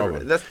that's problem.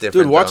 different. That's different.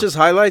 Dude, watch though. his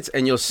highlights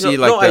and you'll see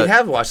No, like I the,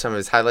 have watched some of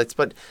his highlights,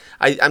 but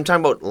I'm talking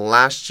about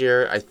last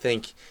year. I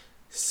think and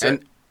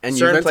certain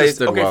Juventus plays.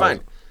 did Okay, well. fine.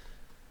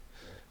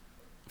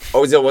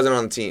 Ozil wasn't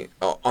on the team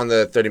on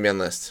the 30-man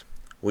list.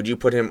 Would you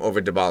put him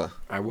over Dybala?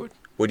 I would.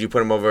 Would you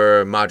put him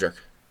over Modric?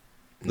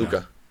 No.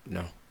 Luka?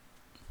 No.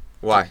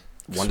 Why?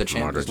 Won the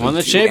Champions League. Won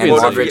the too,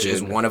 Champions and League. Modric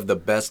is one of the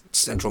best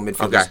central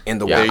midfielders Okay. in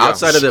the Yeah, There you world. go.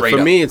 outside of the Straight for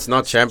up. me, it's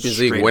not Champions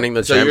League. Straight Winning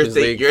the So Champions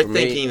League. you're for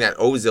me, thinking that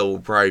Ozil will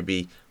probably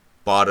be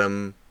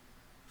bottom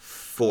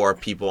 4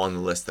 people on the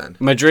list then?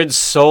 Madrid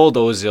sold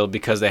Ozil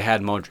because they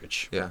had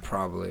Modric. Yeah.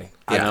 Probably.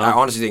 Yeah. I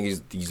honestly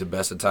think he's the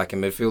best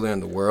attacking midfielder in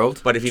the world.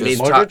 But if he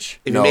Just- made top, Modric?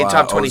 if No, he made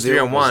top Ozil, 23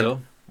 and one, Ozil?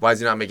 Why is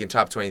he not making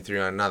top 23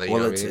 on another? You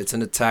Well, know what I mean? it's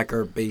an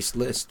attacker-based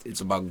list. It's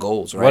about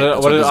goals, right? What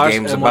That's did this Ars-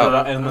 game's and what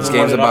about. did- and This what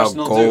game's did about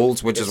Arsenal do?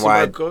 goals, which is It's why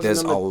about goals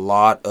there's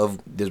and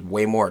there's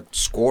way more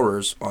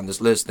scorers on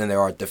this list than there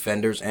are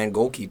defenders and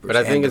goalkeepers. But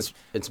I think and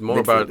it's more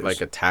about midfielders.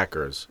 like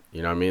attackers.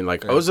 You know what I mean?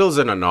 Like Ozil's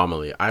an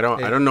anomaly. I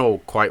don't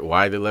know quite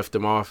why they left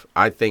him off.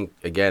 I think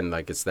again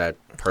like it's that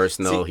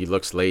personal. He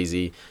looks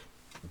lazy,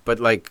 but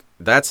like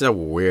that's a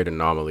weird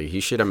anomaly. He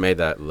should have made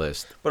that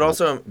list. But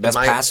also, Best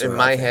passer, in I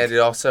my think. head, it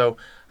also,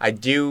 I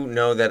do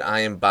know that I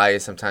am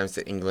biased sometimes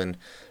to England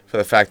for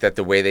the fact that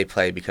the way they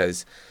play,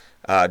 because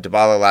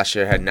Dybala last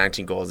year had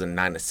 19 goals and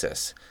 9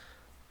 assists.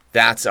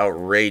 That's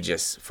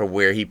outrageous for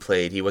where he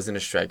played. He wasn't a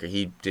striker.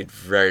 He did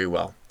very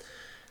well.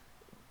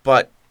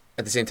 But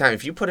at the same time,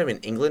 if you put him in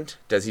England,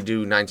 does he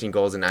do 19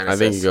 goals and 9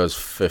 assists? I think he goes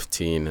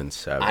 15 and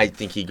 7. I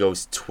think he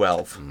goes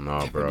 12.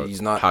 No, bro.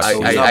 He's not- Hot I,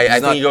 take. he's I, not- I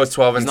think he goes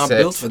 12 and He's not 6.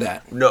 built for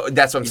that. No,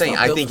 that's what I'm He's saying.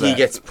 not I built think for he that.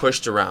 gets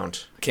pushed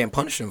around. Can't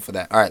punish him for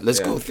that. All right, let's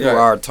Yeah. go through Yeah.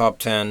 our top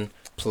 10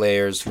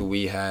 players who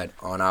we had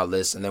on our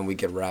list, and then we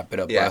can wrap it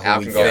up Yeah, by Al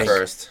who can we go think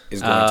first.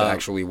 is going to Uh,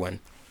 actually win.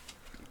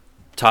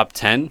 Top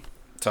 10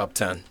 Top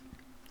 10.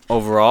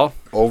 overall.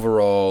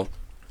 Overall,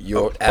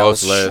 your Both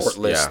Al's lists, short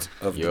list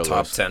yeah, of the your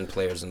top list. 10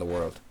 players in the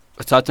world.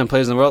 Top 10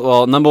 players in the world.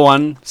 Well, number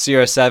 1,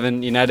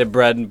 CR7, United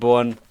bred,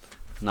 born.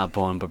 Not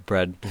born, but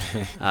bred.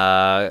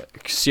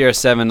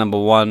 CR7, number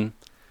 1.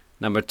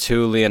 Number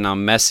 2, Lionel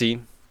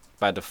Messi.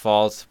 By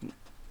default,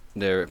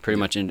 they're pretty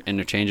much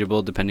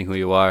interchangeable, depending who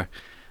you are.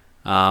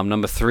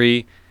 Number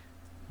 3,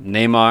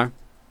 Neymar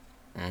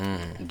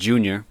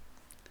Jr.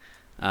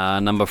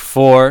 Number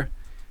 4,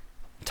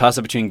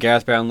 toss-up between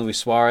Gareth Bale and Luis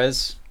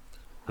Suarez.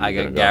 I you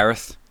got gonna go?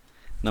 Gareth.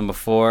 Number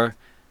 4.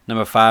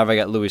 Number 5, I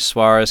got Luis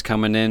Suarez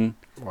coming in.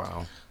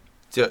 Wow.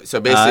 So it's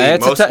a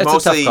basically,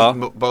 tough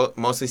call.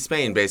 mostly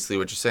Spain, basically,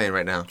 what you're saying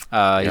right now. He's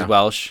Yeah.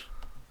 Welsh.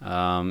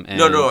 And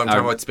No, I'm talking our-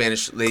 about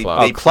Spanish. They Club.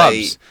 play.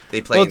 Clubs.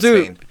 They play Well, in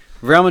dude, Spain.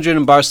 Real Madrid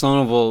and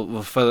Barcelona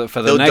will for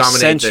the They'll next dominate the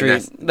century.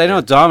 next- They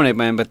don't dominate,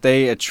 man, but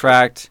they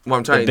attract Well,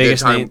 I'm the telling you,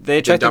 biggest they're name. They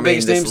attract the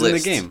dominating biggest this names in the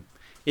list. game.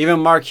 Even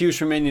Mark Hughes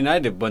from Man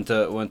United went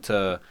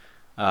to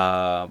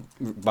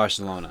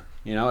Barcelona.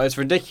 You know, it's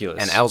ridiculous.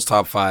 And Al's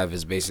top 5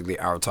 is basically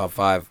our top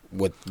 5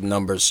 with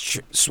numbers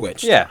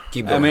switched. yeah,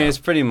 Keep I going. mean, it's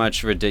pretty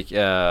much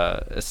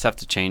ridiculous. It's tough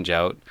to change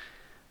out.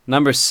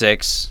 Number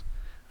 6,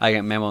 I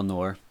got Memo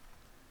Noor,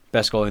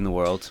 best goalie in the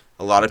world.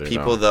 A lot of Dude,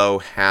 people, no. though,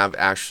 have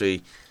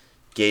actually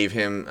gave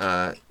him,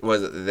 what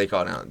is it they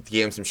call it now?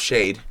 Gave him some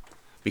shade.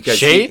 Because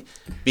Shade?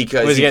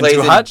 Because Was he he getting plays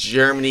too in hot?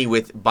 Germany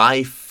with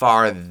by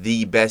far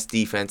the best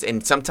defense.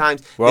 And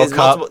sometimes World there's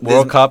Cup- multiple,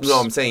 World there's- Cups. No,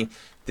 I'm saying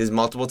there's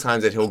multiple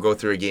times that he'll go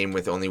through a game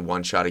with only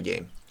one shot a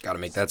game. Got to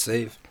make that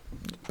save.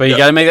 But you Yeah.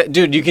 got to make that,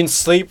 dude. You can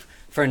sleep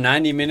for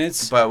 90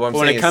 minutes, But what I'm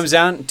when saying it is- comes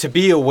down to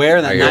be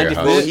aware that I hear you, 90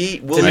 Huss. Will minutes he,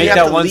 will to he make have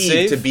that to one lead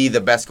save to be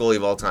the best goalie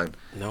of all time?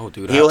 No,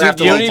 dude. He'll I- have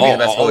to you lead don't to be even-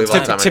 the best goalie of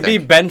all time, I to be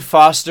think. Ben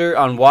Foster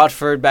on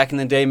Watford back in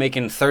the day,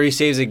 making 30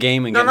 saves a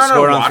game and No, getting no,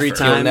 scored on 3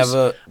 Watford. times. He'll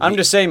never- I'm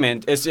just saying,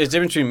 man, it's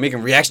different between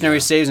making reactionary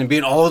saves and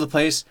being all over the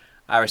place.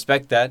 I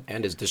respect that.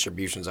 And his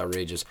distribution's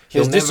outrageous. His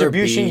He'll never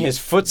distribution, be his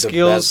foot the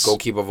skills. best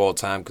goalkeeper of all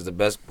time, because the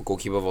best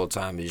goalkeeper of all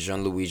time is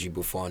Gianluigi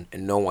Buffon,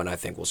 and no one, I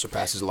think, will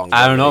surpass his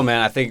longevity. I don't know,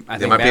 man. I think might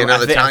be another I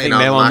think Italian on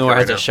the Memo market Noor right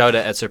has now. a shout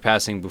at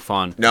surpassing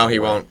Buffon. No, he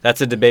won't.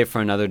 That's a debate for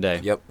another day.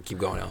 Yep, keep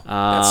going now.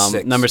 That's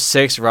 6. Number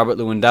 6, Robert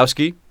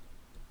Lewandowski.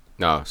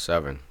 No,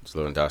 7. It's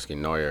Lewandowski.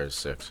 Neuer is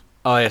 6.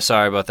 Oh yeah,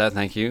 sorry about that.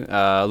 Thank you.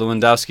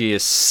 Lewandowski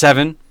is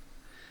 7.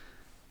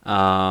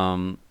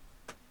 Number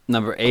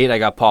 8, I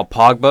got Paul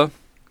Pogba.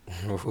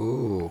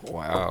 Ooh,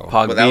 wow.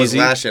 Well, that was Pogbeezy.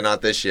 last year,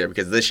 not this year,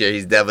 because this year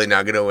he's definitely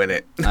not going to win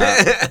it.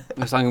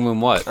 I'm talking about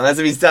what? Unless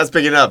if he starts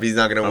picking up, he's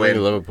not going to How many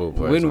win. Liverpool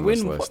players on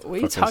this What list? are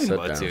you Fucking talking sit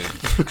about, down.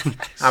 dude?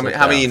 How many Sit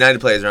down. United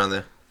players are on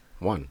there?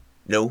 1.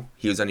 No,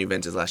 he was on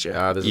Juventus last year.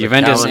 This is a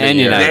Juventus calendar and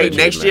year United.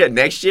 achievement.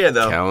 Next year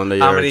though. Calendar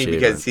How year many?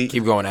 achievement. Because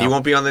Keep going he out.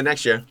 won't be on the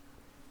next year.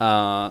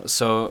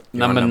 So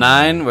You're on number number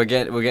 9, we're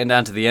getting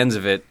down to the ends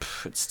of it.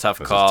 It's a tough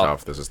This call. is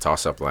tough. This is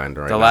toss-up land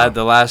right The now.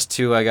 the last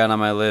 2 I got on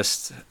my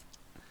list.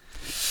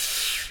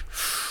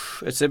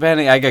 It's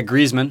depending. I got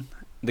Griezmann,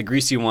 the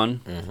greasy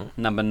one,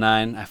 number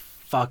 9. I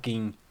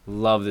fucking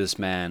love this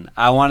man.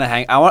 I want to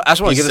hang. I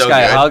just want to He's give this so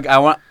guy a good.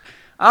 hug.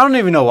 I don't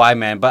even know why,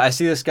 man. But I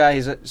see this guy.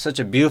 He's such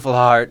a beautiful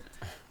heart.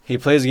 He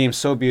plays the game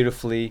so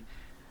beautifully.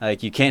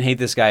 Like, you can't hate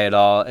this guy at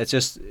all. It's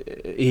just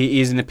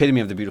he's an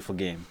epitome of the beautiful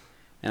game,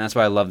 and that's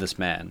why I love this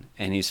man.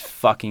 And he's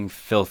fucking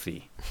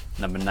filthy.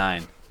 Number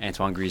 9,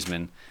 Antoine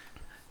Griezmann,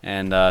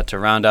 and to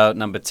round out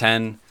number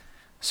 10,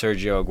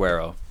 Sergio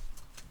Aguero.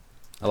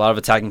 A lot of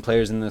attacking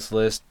players in this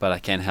list, but I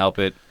can't help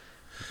it.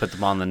 Put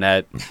them on the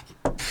net.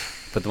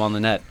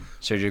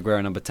 Sergio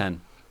Aguero, number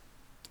 10.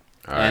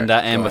 All right.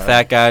 And with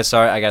that, guys,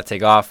 sorry, I got to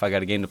take off. I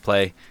got a game to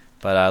play.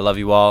 But I love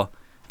you all.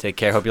 Take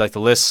care. Hope you like the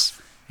lists.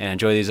 And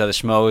enjoy these other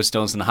schmoes.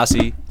 Don't listen to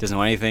Hussy. Doesn't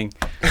know anything.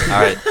 All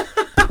right.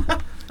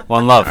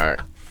 One love. All right.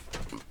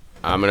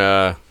 I'm going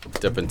to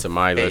dip into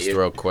my list you.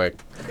 real quick.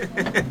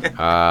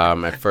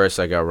 At first,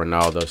 I got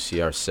Ronaldo,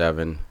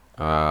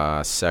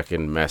 CR7.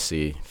 Second,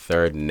 Messi.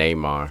 Third,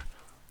 Neymar.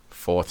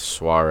 4th,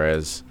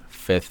 Suarez.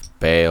 5th,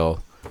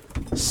 Bale.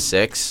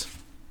 6,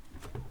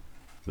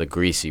 the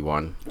greasy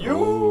one.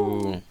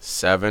 Ooh.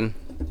 7,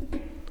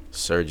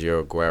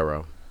 Sergio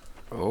Aguero.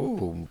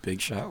 Oh,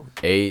 big shout.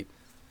 8,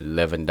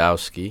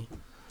 Lewandowski.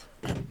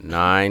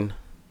 9,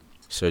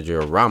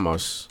 Sergio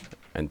Ramos.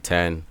 And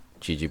 10,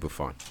 Gigi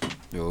Buffon.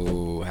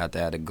 Oh, had to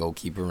add a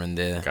goalkeeper in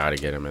there. Gotta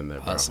get him in there,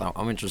 bro. So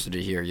I'm interested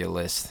to hear your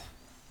list.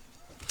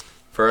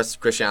 First,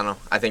 Cristiano.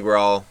 I think we're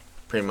all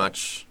pretty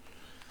much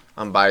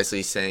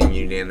unbiasedly saying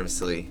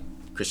unanimously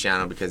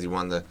Cristiano because he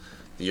won the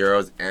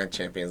Euros and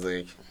Champions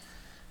League.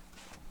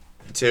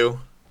 2,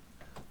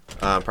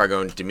 probably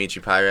going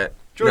Dimitri Payet.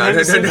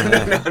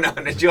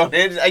 No,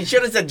 Jordan. I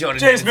should have said Jordan.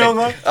 James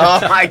Milner.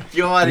 Oh my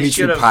God, I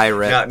should Dimitri have.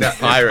 Pirate. No,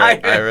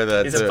 Pirate. I read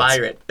that He's too. a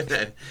pirate.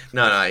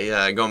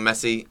 Going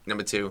Messi,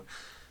 number 2.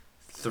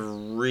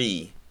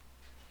 3,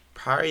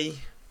 probably.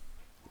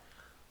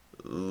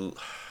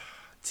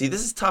 See,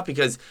 this is tough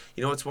because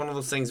it's one of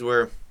those things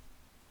where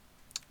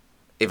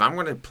if I'm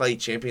going to play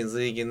Champions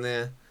League in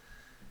there,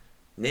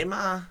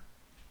 Neymar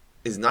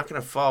is not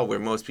going to fall where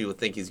most people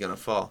think he's going to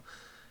fall.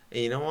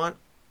 And you know what?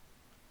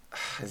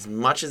 As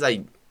much as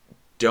I'm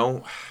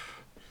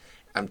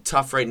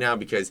tough right now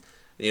because,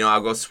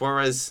 I'll go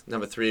Suarez,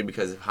 number 3,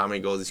 because of how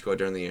many goals he scored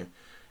during the year.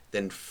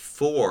 Then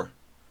 4,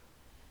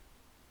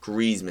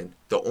 Griezmann.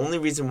 The only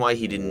reason why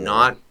he did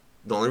not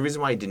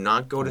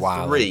go to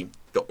 3,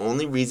 the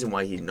only reason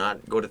why he did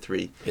not go to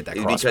 3 is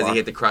because he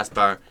hit the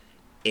crossbar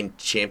in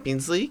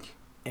Champions League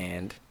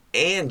and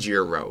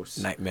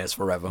Euros. Nightmares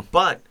forever.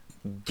 But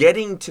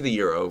getting to the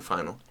Euro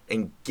final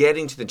and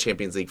getting to the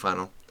Champions League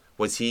final,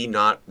 was he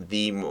not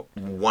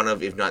one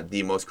of, if not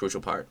the most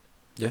crucial part?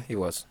 Yeah, he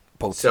was.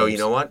 Both So teams. you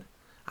know what?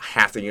 I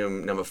have to give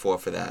him number 4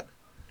 for that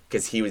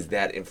because he was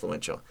that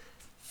influential.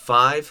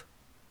 5,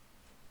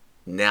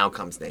 now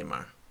comes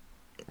Neymar.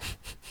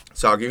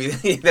 So I'll give you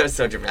that was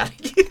so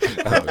dramatic.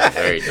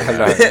 Very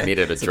dramatic.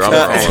 Needed a drum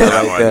roll on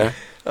that one. there.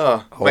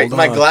 Oh, Hold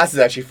my on. glasses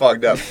actually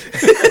fogged up.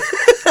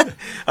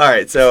 All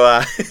right, so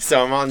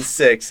I'm on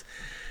 6,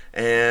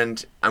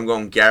 and I'm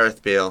going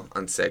Gareth Bale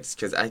on 6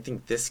 because I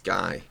think this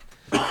guy,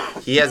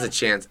 he has a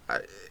chance.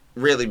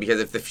 Really, because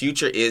if the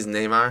future is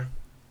Neymar,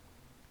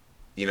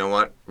 you know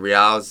what?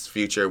 Real's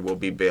future will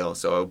be Bale,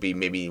 so it'll be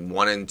maybe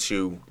 1 and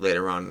 2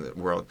 later on in the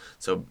world.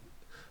 So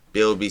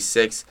Bale will be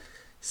 6,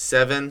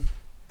 7.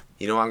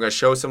 I'm going to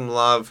show some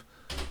love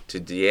to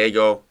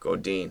Diego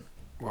Godin.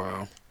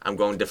 Wow. I'm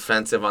going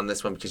defensive on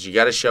this one because you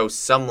got to show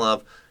some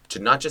love to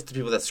not just the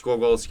people that score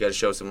goals. You got to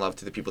show some love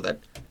to the people that,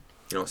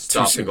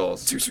 stop the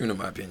goals. Too soon, in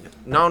my opinion.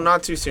 No,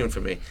 not too soon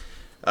for me.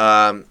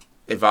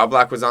 If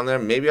Oblak was on there,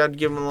 maybe I'd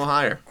give him a little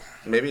higher.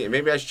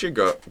 Maybe I should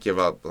give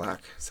Oblak.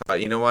 So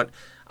you know what?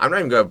 I'm not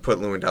even going to put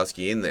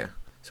Lewandowski in there.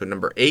 So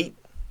number 8.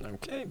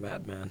 Okay,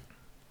 madman.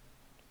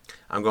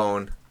 I'm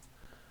going.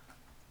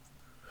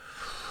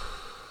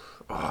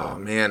 Oh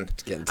man,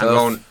 It's getting I'm tough.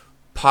 going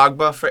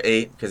Pogba for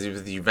 8 because he was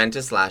with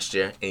Juventus last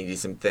year and he did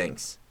some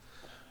things.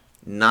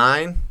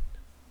 9.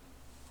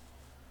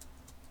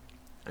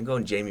 I'm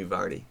going Jamie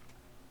Vardy.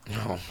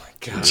 Oh my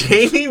god.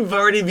 Jamie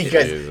Vardy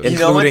because Jesus. you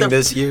know what? Including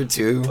this year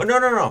too. Oh,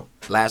 no.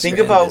 Last Think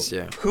year and about this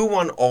year. who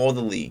won all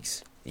the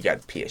leagues. You got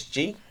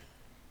PSG.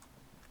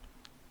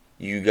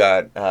 You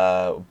got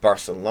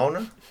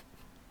Barcelona.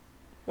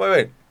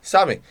 Wait.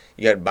 Stop me.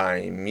 You got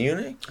Bayern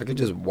Munich. I could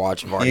just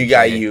watch Vardy. You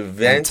got play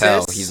Juventus.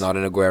 And tell he's not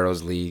in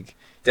Aguero's league.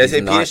 Did I He's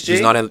say not, PSG?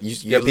 He's not in, Yeah,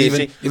 you're,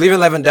 leaving, PSG. you're leaving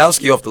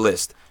Lewandowski off the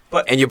list.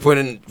 But- and you're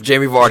putting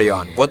Jamie Vardy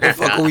on. What the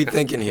fuck are we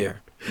thinking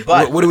here?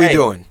 But What are we hey,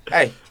 doing?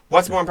 Hey,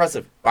 what's more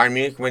impressive? Bayern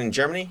Munich winning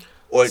Germany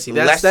or See,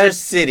 Leicester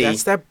City?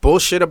 That's that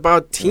bullshit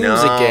about teams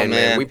No, again,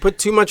 man. We put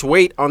too much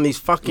weight on these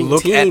fucking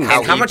Look at teams. how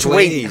And how he much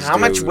plays, weight? How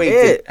much dude.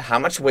 weight? How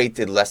much weight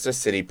did Leicester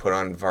City put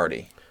on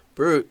Vardy?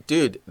 Bro,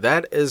 dude,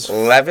 that is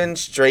 11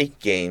 straight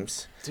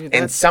games. Dude, And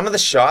that's- some of the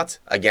shots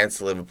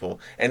against Liverpool,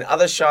 and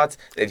other shots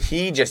that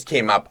he just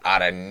came up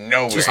out of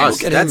nowhere. Just Us,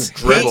 look at that's- him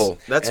dribble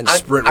that's- and I'm-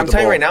 sprint I'm with the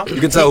telling you ball. right now,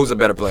 You can tell who's a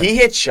better player. He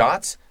hit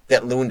shots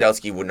that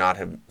Lewandowski would not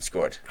have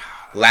scored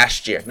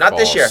last year. Not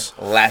this year,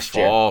 False. last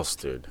year. False,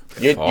 dude.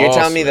 You're False,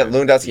 telling me that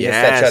man. Lewandowski hits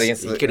that shot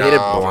against He the- could hit it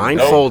No,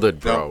 blindfolded, no,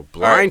 bro. no.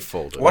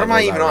 Blindfolded. What am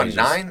I That was even on? outrageous.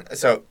 9?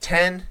 So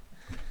 10.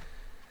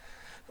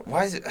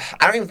 Why is it?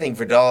 I don't even think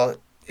Vidal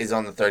is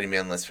on the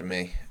 30-man list for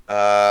me.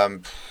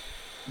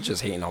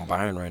 Just hating on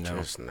Bayern right now.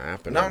 Just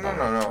snapping. No.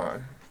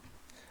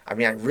 I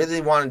mean, I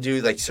really want to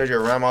do like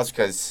Sergio Ramos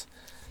because,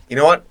 you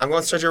know what? I'm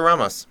going Sergio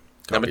Ramos,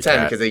 number 10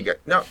 Copycat. because they got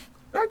not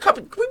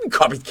copy. What do you mean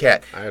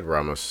copycat? I had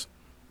Ramos.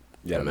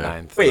 Yeah, And that-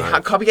 9th. Wait, Nice. how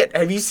copycat?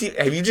 Have you seen?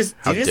 Have you just?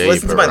 How Did you just dare you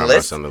listen to put my Ramos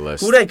list? on the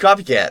list? Who did I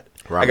copycat?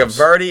 I got Ramos.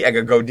 Verdi. I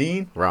got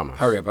Godin. Ramos.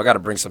 Hurry up, I gotta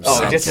bring some Oh,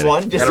 sense. just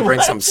one? Just Gotta bring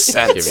one? some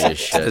sense Give you to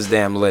shit. this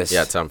damn list.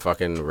 Yeah, Tom,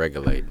 fucking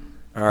regulate.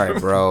 All right,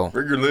 bro.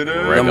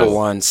 Regulator. Number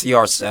 1,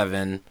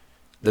 CR7,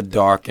 the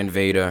Dark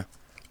Invader.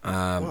 Well,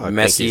 I think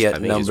Messi he's- I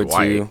at think he's number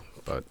white, 2.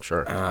 But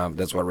sure.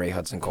 That's what Ray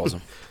Hudson calls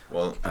him.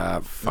 Well,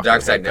 the Fucking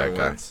dark side hate that never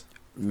guy. wins.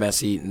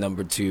 Messi,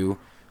 number 2.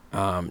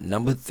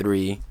 Number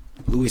 3,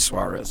 Luis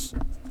Suarez.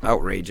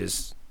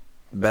 Outrageous.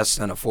 Best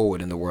center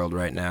forward in the world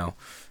right now.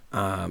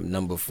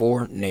 Number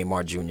 4,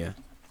 Neymar Jr.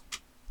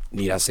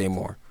 Need I say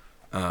more?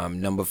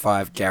 Number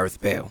 5,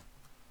 Gareth Bale.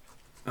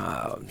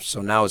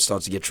 So now it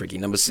starts to get tricky.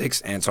 Number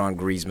 6, Antoine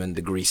Griezmann,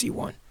 the greasy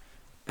one.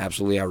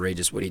 Absolutely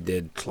outrageous what he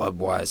did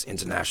club-wise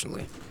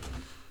internationally.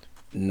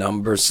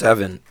 Number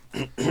 7,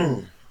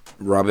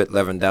 Robert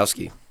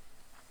Lewandowski.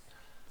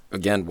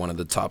 Again, one of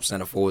the top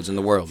center forwards in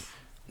the world.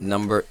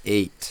 Number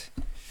 8.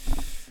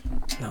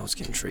 Now it's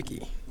getting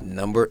tricky.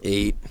 Number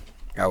 8,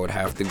 I would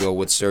have to go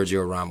with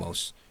Sergio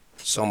Ramos.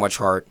 So much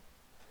heart.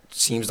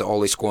 Seems to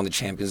always score in the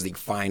Champions League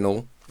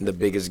final in the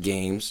biggest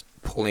games.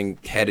 Pulling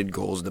headed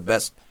goals. The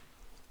best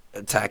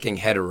attacking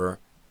headerer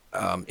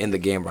in the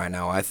game right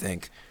now, I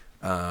think.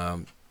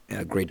 And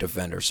a great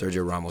defender.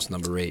 Sergio Ramos,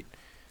 number 8.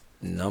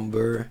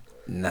 Number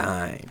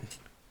 9.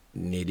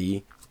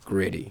 Nitty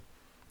gritty.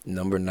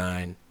 Number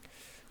 9.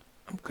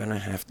 I'm going to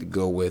have to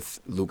go with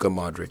Luka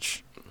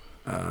Modric.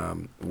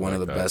 One of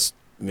the best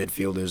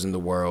midfielders in the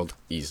world.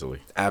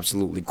 Easily.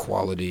 Absolutely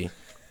quality.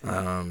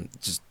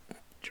 Just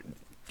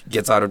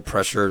gets out of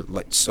pressure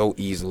like so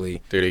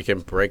easily. Dude, he can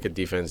break a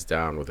defense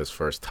down with his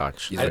first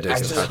touch. He's I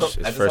ridiculous. just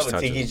love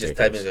when Tiki's just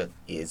typing it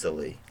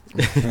easily.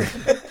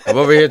 I'm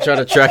over here trying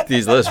to track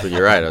these lists, but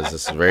you're right. I was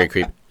just very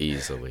creepy.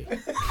 Easily.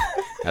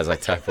 As I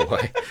type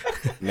away.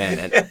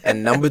 Man,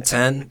 and number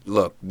 10,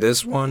 look,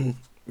 this one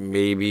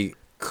may be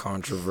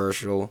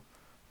controversial,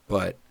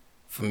 but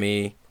for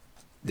me,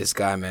 this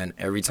guy, man,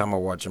 every time I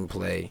watch him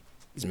play,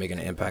 he's making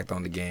an impact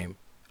on the game.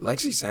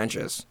 Alexis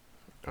Sanchez.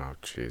 Oh,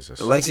 Jesus.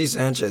 Alexis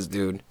Sanchez,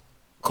 dude. You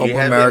Copa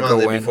had America him on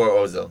there win. before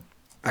Ozil.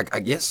 I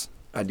guess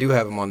I do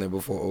have him on there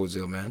before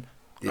Ozil, man.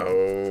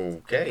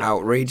 Okay.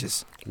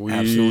 Outrageous. We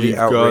Absolutely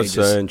got outrageous.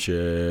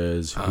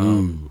 Sanchez.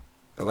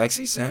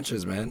 Alexis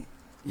Sanchez, man.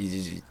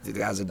 The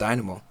guy's a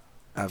dynamo.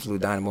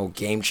 Absolute dynamo.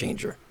 Game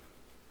changer.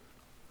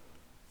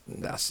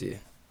 That's it.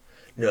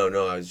 No,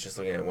 I was just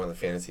looking at one of the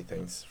fantasy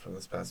things from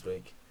this past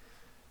week.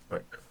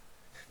 Right.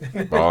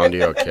 Ballon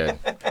d'Or, kid.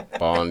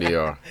 Ballon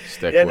d'Or.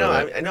 Stick Yeah,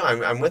 with no,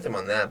 it. I'm with him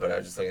on that, but I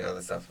was just looking at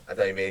other stuff. I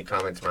thought you made a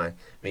comment to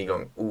me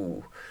going,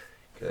 ooh,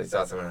 because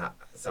I saw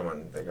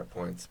someone that got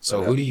points. So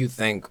But, who do you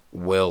think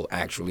will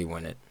actually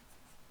win it?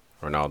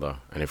 Ronaldo.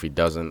 And if he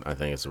doesn't, I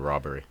think it's a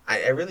robbery.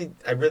 I really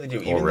do.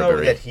 Or Even though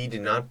Ribery. that he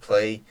did not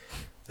play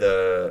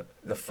the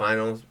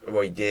finals,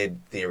 well, he did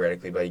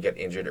theoretically, but he got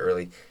injured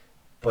early.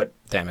 But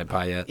Damn it,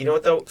 Payet. you know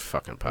what though?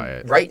 Fucking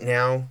Payet. Right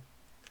now,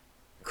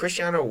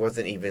 Cristiano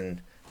wasn't even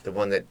the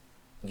one that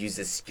used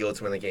his skill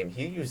to win the game.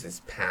 He used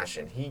his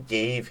passion. He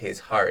gave his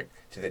heart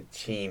to the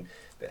team.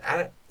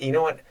 You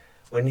know what?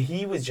 When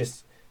he was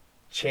just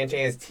chanting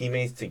his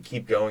teammates to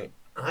keep going,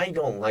 I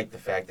don't like the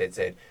fact that it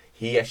said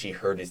he actually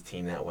hurt his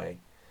team that way.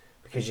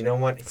 Because you know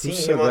what? Who Seeing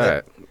said him on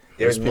that?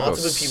 there's Those people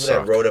multiple people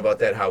suck. that wrote about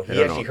that, how They he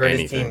don't actually know hurt his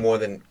anything. team more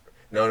than...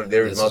 No,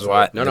 there was This is multiple...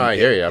 why- No, I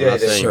hear you. I'm Yeah, not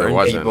there's saying it Certain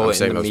wasn't. people I'm in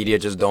saying the those media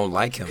just don't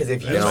like him. 'Cause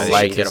if they you don't see-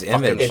 like get his a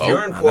fucking image. If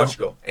you're in I know.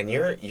 Portugal and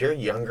you're a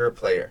younger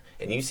player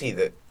and you see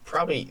the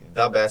probably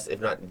the best,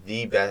 if not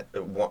the best,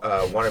 the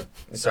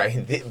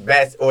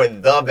best or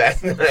the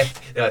best,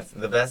 no, it's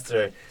the best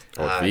or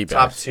the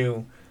top best.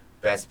 2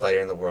 best player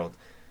in the world,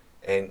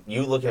 and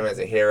you look at him as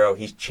a hero.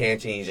 He's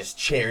chanting, he's just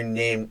cheering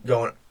name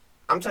going.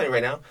 I'm telling you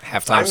right now,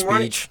 Halftime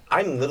speech.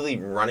 I'm literally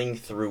running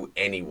through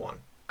anyone.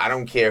 I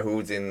don't care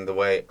who's in the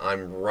way.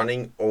 I'm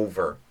running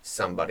over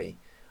somebody.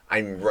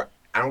 I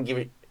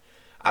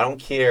don't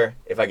care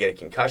if I get a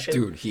concussion.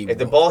 Dude, if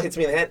the ball hits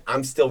me in the head,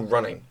 I'm still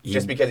running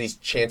just because he's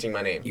chanting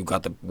my name. You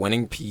got the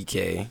winning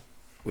PK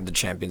with the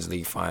Champions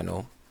League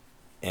final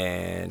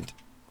and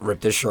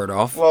ripped his shirt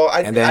off. Well,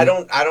 and then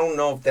I don't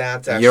know if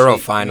that's actually Euro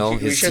final, We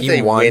his should team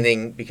say won.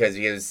 winning because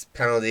he has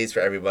penalties for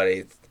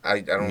everybody.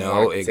 I don't No,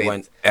 want to it say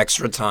went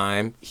extra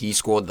time. He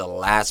scored the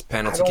last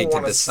penalty don't kick to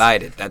wanna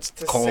decide it. That's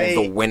to called say-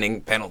 the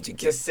winning penalty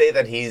kick. to say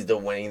that he's the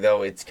winning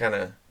though. It's kind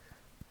of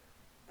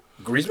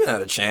Griezmann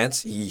had a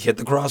chance. He hit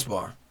the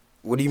crossbar.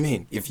 What do you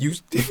mean? If you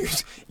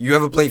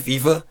ever play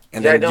FIFA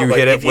and Yeah, then I know, you but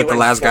hit if it he with the went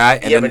last for- guy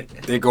and yeah, then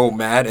but- they go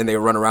mad and they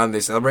run around and they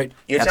celebrate?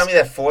 You're That's- telling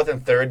me that 4th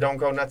and 3rd don't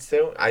go nuts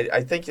too?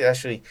 I think it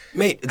actually.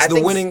 Mate, it's I the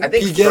think- winning I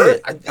think PK.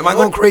 first- Am you I know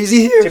going what?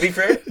 crazy here? To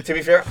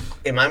be fair,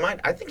 in my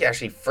mind, I think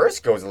actually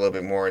first goes a little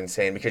bit more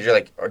insane because you're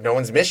like, oh, no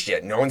one's missed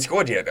yet, no one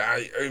scored yet.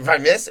 If I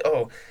miss,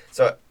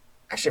 so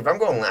actually, if I'm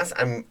going last,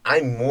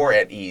 I'm more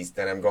at ease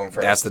than I'm going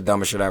first. That's the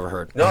dumbest shit I ever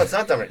heard. No, it's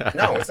not dumb.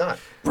 No, it's not.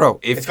 Bro,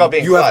 if It's called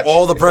being you have clutch.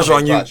 all the It's called pressure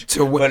on being you clutch.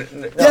 to win.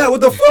 But, no. Yeah, what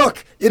the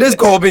fuck? It is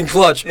called being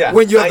clutch. Yeah,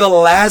 when you have I- the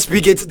last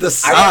PK to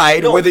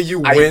decide no, whether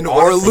you I win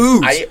or honestly-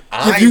 lose. I-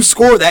 if you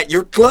score that,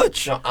 you're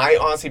clutch. No, I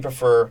honestly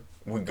prefer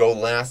we go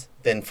last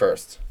than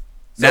first. So-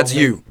 That's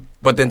you.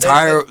 But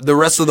the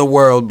rest of the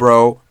world,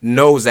 bro,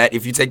 knows that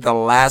if you take the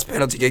last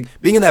penalty kick,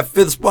 being in that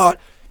 5th spot,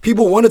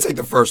 people want to take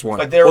the first one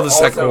But they or were the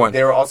also, second one.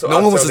 They were also no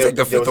up, one wants so to take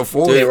the there 5th or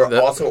was- 4th. They were Dude,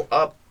 also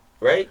up,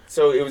 right?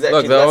 So it was actually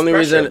Look, the less only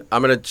pressure. reason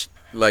I'm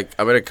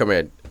gonna come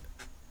in,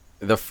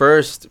 the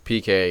first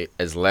PK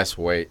is less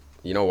weight.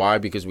 You know why?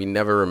 Because we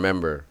never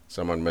remember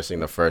someone missing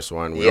the first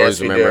one. We Yes,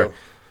 always we remember.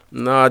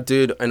 do. Nah,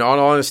 dude. In all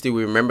honesty,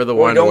 we remember the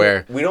Well,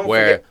 one we don't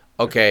where forget-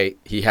 okay,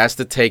 he has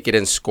to take it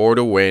and score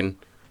to win.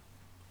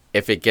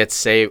 if it gets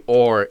saved,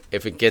 or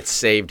if it gets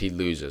saved, he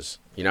loses.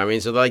 You know what I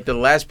mean? So, like, the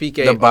last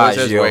PK The always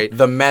has Baggio, weight.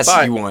 the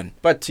messy one.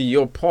 But to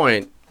your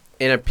point,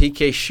 in a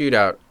PK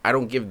shootout, I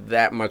don't give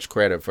that much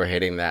credit for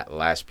hitting that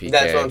last PK.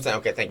 That's what I'm saying.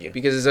 Okay, thank you.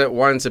 Because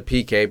it's a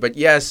PK. But,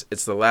 yes,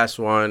 it's the last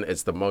one.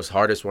 It's the most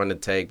hardest one to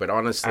take. But,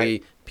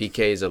 honestly,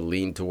 PKs are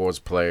lean towards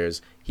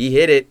players. He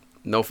hit it.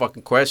 No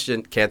fucking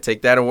question. Can't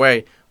take that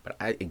away. But,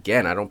 I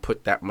don't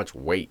put that much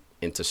weight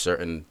into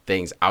certain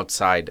things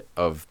outside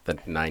of the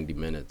 90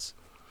 minutes.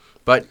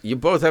 But you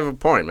both have a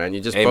point, man.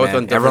 You just both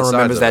on different everyone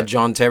remembers sides that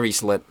John Terry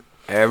slip.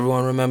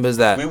 Everyone remembers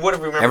that. We would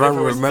have remembered.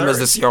 Everyone remembers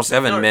the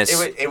CR7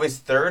 miss. It was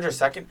third or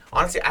second.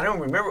 Honestly, I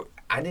don't remember.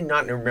 I did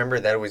not remember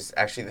that it was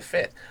actually the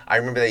fifth. I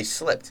remember that he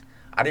slipped.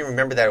 I didn't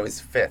remember that it was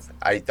fifth.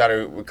 I thought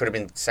it could have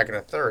been second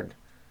or third.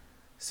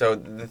 So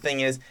the thing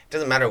is, it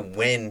doesn't matter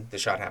when the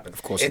shot happens.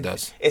 Of course it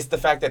does. It's the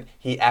fact that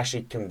he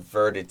actually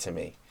converted to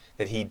me,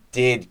 that he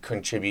did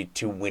contribute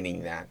to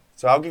winning that.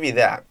 So I'll give you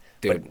that.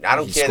 Dude, but I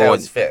don't care that it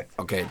was fifth.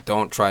 Okay,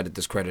 don't try to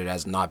discredit it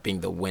as not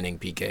being the winning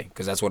PK,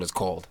 because that's what it's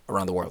called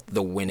around the world.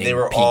 The winning PK. They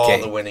were all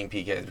the winning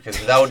PKs, because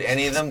without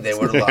any of them, they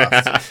would have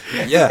lost.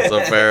 Yeah. That's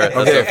a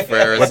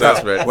fair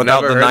assessment.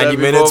 Without Never the heard 90 that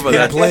minutes before,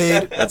 being but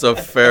played, that's a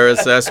fair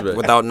assessment.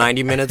 without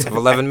 90 minutes of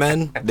 11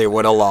 men, they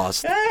would have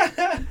lost.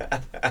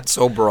 It's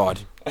so broad.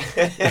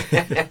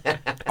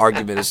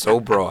 Argument is so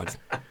broad.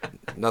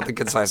 Nothing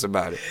concise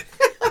about it.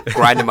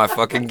 Grinding my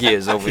fucking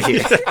gears over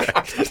here.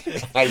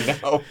 I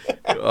know.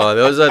 Oh,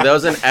 that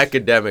was an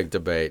academic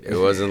debate. It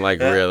wasn't like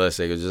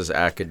realistic. It was just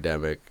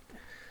academic.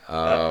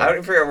 I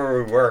don't forget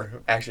where we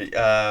were, actually.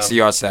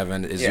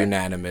 CR7 is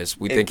unanimous.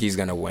 We think he's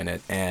going to win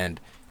it.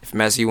 And if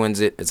Messi wins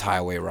it, it's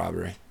highway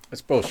robbery.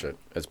 It's bullshit.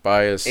 It's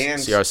bias.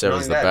 And CR7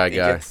 is the bad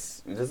guy.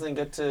 Doesn't it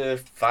get to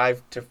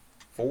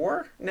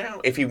 5-4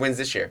 now? If he wins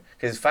this year.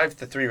 Because it's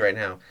 5-3 right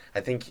now. I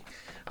think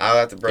I'll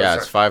have to break. Yeah,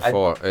 it's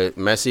 5-4.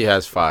 Messi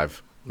has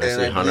 5.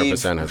 Messi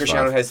 100% has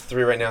Cristiano 5. has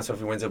 3 right now, so if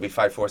he wins, it'll be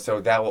 5-4. So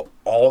that will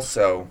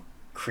also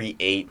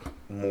create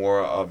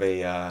more of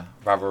a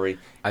rivalry.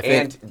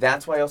 And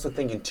that's why I also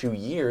think in 2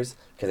 years,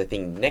 because I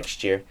think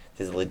next year,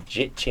 there's a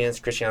legit chance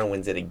Cristiano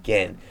wins it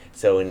again.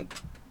 So in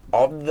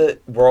all the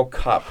World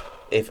Cup,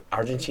 if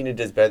Argentina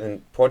does better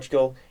than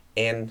Portugal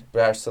and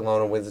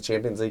Barcelona wins the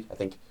Champions League, I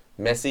think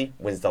Messi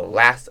wins the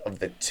last of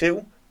the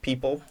 2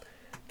 people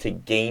to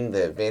gain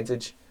the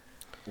advantage.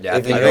 Yeah,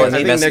 I think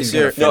next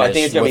year. No, I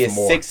think it's going to be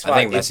a 6-5.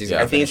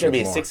 I think it's going to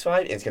be a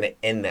 6-5, and it's going to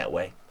end that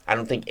way. I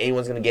don't think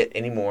anyone's going to get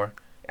any more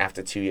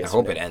after 2 years. I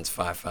hope it ends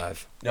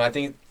 5-5. No, I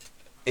think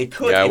it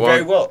could. Yeah,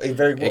 Very well. It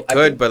very well. It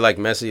could, but like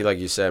Messi, like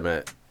you said,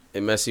 man,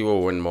 Messi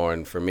will win more.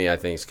 And for me, I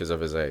think it's because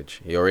of his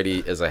age. He already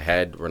is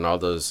ahead.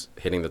 Ronaldo's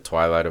hitting the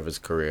twilight of his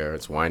career.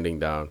 It's winding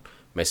down.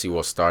 Messi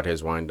will start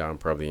his wind down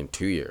probably in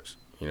 2 years.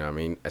 You know what I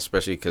mean?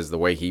 Especially because the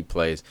way he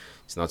plays,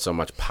 it's not so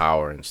much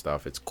power and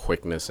stuff. It's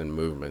quickness and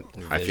movement.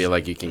 I feel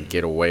like you can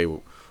get away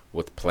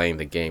with playing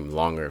the game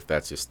longer if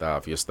that's your style.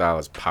 If your style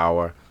is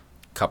power,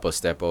 couple of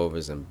step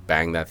overs, and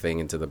bang that thing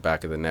into the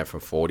back of the net from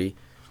 40,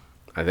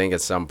 I think at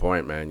some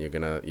point, man, you're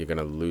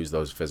gonna lose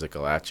those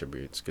physical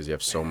attributes because you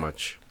have so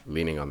much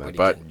leaning on that.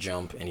 But he can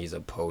jump, and he's a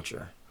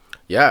poacher.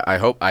 Yeah, I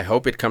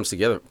hope it comes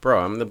together.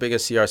 Bro, I'm the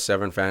biggest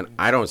CR7 fan.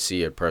 I don't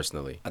see it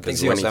personally. I think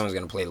CR7 is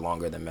going to play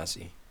longer than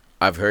Messi.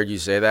 I've heard you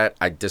say that.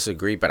 I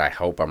disagree, but I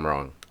hope I'm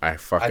wrong. I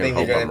think they're I'm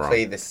going to wrong.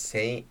 play the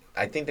same.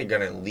 I think they're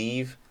going to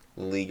leave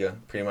Liga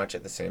pretty much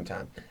at the same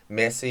time.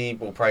 Messi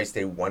will probably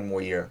stay 1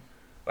 more year.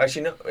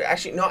 Actually,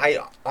 no. I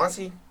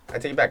honestly, I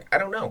take it back. I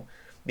don't know,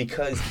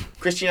 because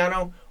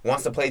Cristiano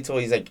wants to play till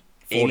he's like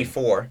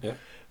 84,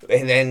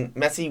 and then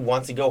Messi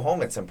wants to go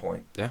home at some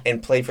point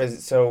and play for.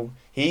 So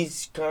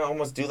he's gonna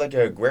almost do like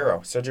a Aguero.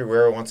 Sergio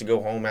Aguero wants to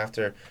go home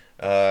after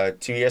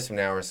 2 years from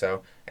now or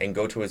so and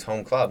go to his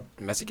home club.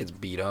 Messi gets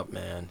beat up,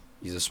 man.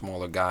 He's a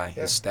smaller guy.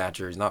 His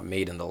stature, he's not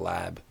made in the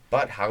lab.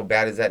 But how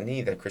bad is that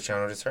knee that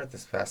Cristiano just hurt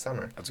this past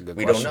summer? That's a good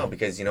question. We don't know,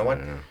 because you know what?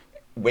 Yeah.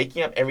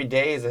 Waking up every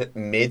day is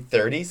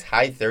mid-30s,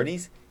 high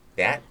 30s.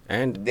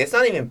 And it's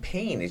not even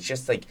pain. It's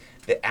just like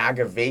the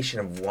aggravation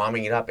of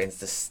warming it up, and it's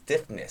the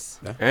stiffness.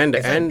 Yeah.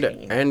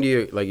 And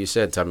you, like you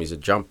said, Tommy's a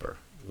jumper.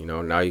 You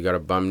know, now you got a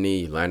bum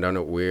knee, you land on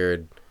it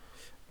weird.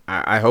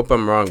 I hope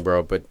I'm wrong,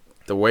 bro, but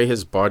the way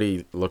his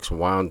body looks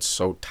wound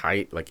so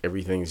tight, like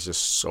everything's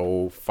just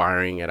so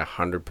firing at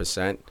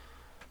 100%,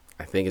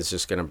 I think it's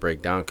just going to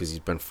break down because he's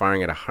been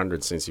firing at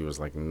 100 since he was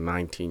like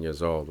 19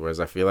 years old. Whereas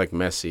I feel like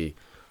Messi...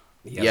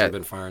 He hasn't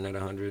been firing at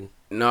 100.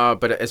 No,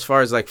 but as far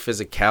as like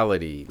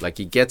physicality, like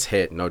he gets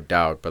hit, no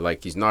doubt, but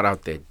like he's not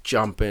out there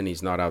jumping,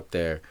 he's not out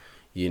there,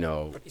 you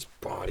know. But he's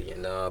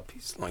bodying up.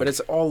 But it's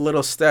all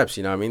little steps,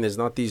 you know what I mean? There's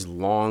not these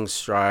long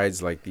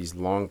strides, like these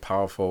long,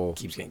 powerful...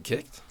 Keeps getting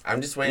kicked.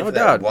 I'm just waiting for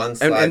that one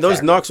slide and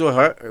those tackle. knocks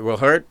will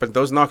hurt, but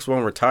those knocks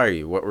won't retire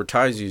you. What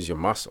retires you is your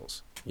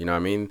muscles. You know what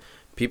I mean?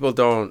 People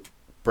don't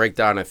break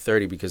down at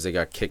 30 because they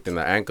got kicked in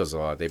the ankles a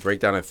lot. They break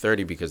down at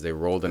 30 because they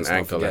rolled an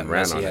ankle and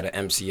ran on it. He had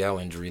an MCL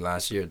injury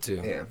last year,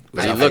 too. Yeah.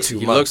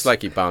 He looks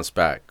like he bounced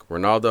back.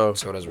 Ronaldo,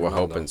 so does Ronaldo. We're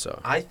hoping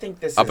so. I think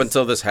this Up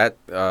until this hat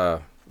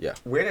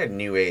we're at a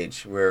new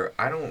age where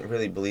I don't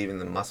really believe in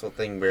the muscle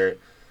thing where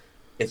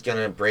it's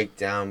gonna break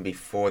down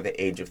before the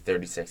age of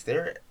 36.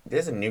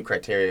 There's a new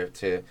criteria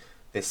to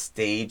the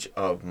stage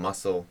of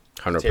muscle.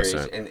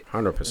 100%. And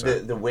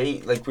 100%. the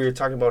way, like we were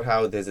talking about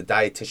how there's a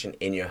dietitian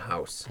in your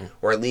house,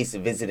 or at least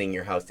visiting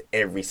your house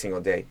every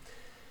single day.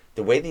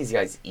 The way these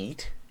guys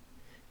eat,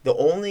 the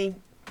only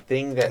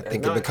thing that I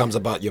think it becomes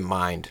about your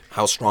mind.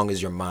 How strong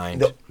is your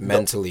mind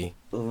mentally?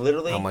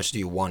 Literally, how much do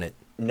you want it?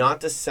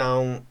 Not to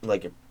sound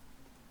like a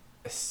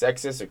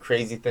sexist or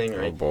crazy thing,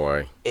 right? Oh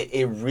boy,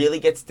 it really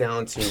gets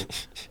down to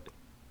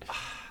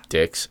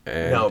dicks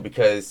and no,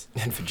 because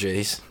and for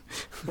Jays.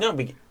 No,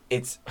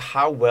 it's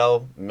how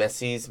well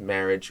Messi's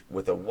marriage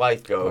with a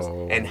wife goes,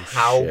 and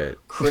how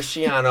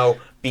Cristiano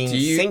being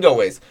single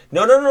is.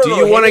 No. Do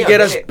you want to get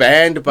us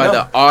banned by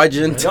the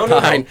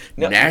Argentine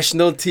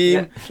national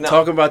team?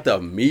 Talking about the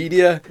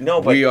media?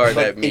 No, but we are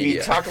that media. If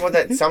you talk about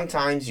that,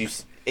 sometimes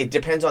it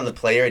depends on the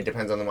player. It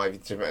depends on the wife.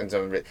 It depends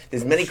on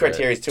there's many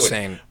criteria to it.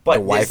 Same. But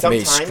the wife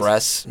may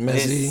stress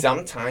Messi. There's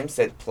sometimes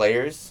that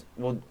players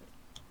will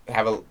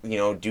have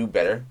do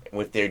better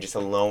if they're just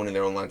alone in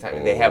their own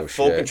time. They have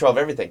full control of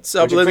everything.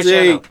 Sup,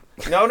 Lindsay?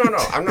 No,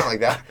 I'm not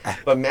like that.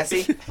 But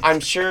Messi, I'm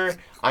sure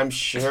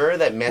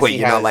that Messi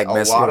has like a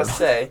Messi lot to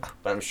say.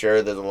 But I'm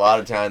sure there's a lot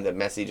of time that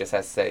Messi just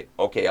has to say,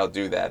 "Okay, I'll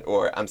do that,"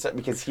 or I'm sorry,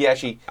 because he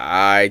actually.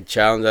 I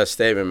challenge that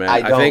statement, man.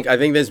 I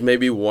think there's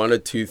maybe one or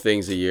two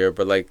things a year,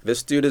 but like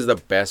this dude is the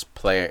best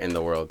player in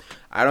the world.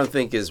 I don't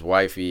think his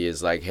wifey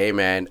is like, "Hey,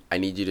 man, I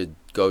need you to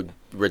go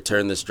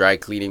return this dry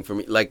cleaning for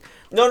me." Like,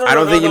 no, I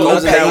don't think he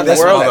lives in that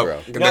world,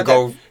 bro. Gonna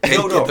go take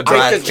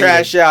the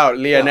trash out,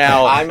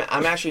 Lionel.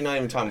 I'm actually not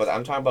even talking about that.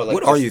 I'm talking about like.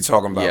 What are you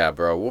talking about? Yeah,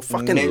 bro. We're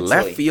fucking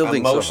left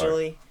fielding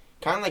emotionally,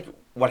 kind of like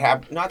what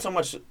happened. Not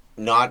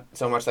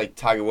so much like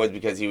Tiger Woods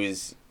because he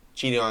was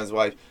cheating on his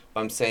wife.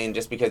 But I'm saying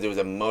just because there was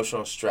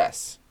emotional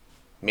stress.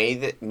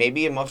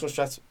 Maybe emotional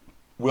stress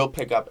will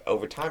pick up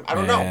over time. I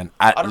don't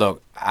know.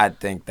 I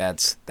think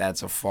that's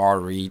a far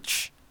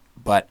reach,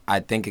 but I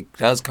think it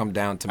does come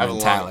down to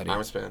mentality. I'm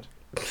a span.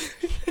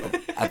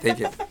 I think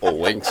it. A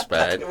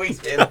wingspan.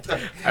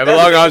 I have a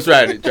long arm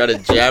span. Try to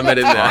jam it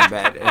in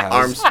there.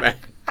 Arm span.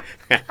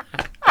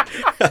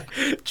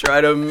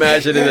 Try to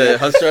mash it in there.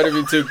 I was trying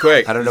to be too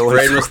quick. I don't know.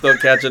 Brain was still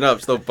catching up,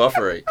 still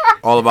buffering.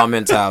 All about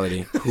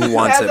mentality. Who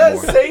wants it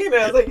more? Saying it,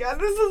 I was like, yeah,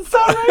 this is so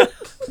right.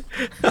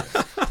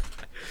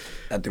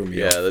 That threw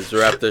me off. Yeah, let's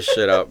wrap this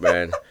shit up,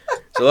 man.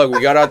 So look, we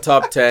got our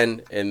top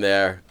 10 in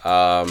there.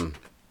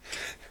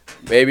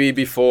 Maybe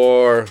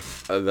before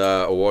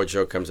the award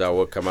show comes out,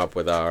 we'll come up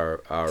with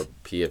our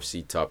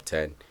PFC top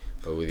 10.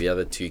 But with the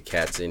other two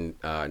cats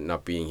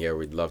not being here,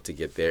 we'd love to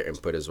get their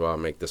input as well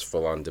and make this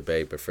full-on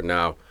debate. But for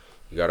now,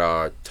 we got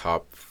our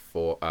top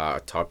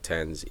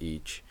 10s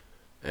each,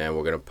 and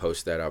we're going to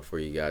post that up for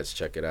you guys.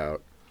 Check it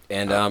out.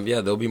 And,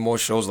 there'll be more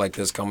shows like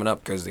this coming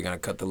up because they're going to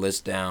cut the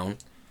list down,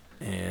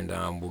 and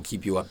we'll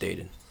keep you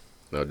updated.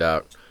 No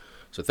doubt.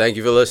 So thank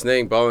you for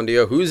listening. Ballon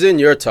d'Or. Who's in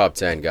your top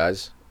 10,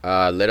 guys?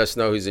 Let us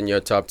know who's in your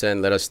top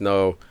 10. Let us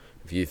know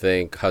if you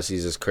think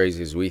Hussey's as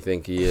crazy as we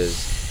think he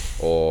is,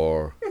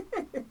 or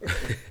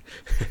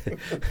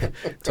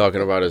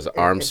talking about his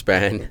arm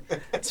span.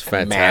 It's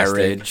fantastic.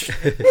 Marriage.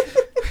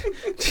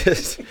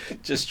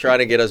 just trying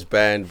to get us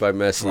banned by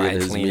Messi and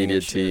his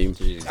media team.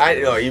 I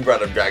know you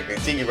brought up drag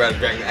queen. You brought up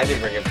drag queen. I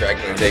didn't bring up drag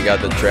queen. They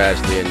got the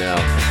trash, Lionel.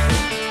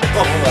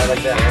 Oh, I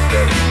like that. That's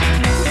good.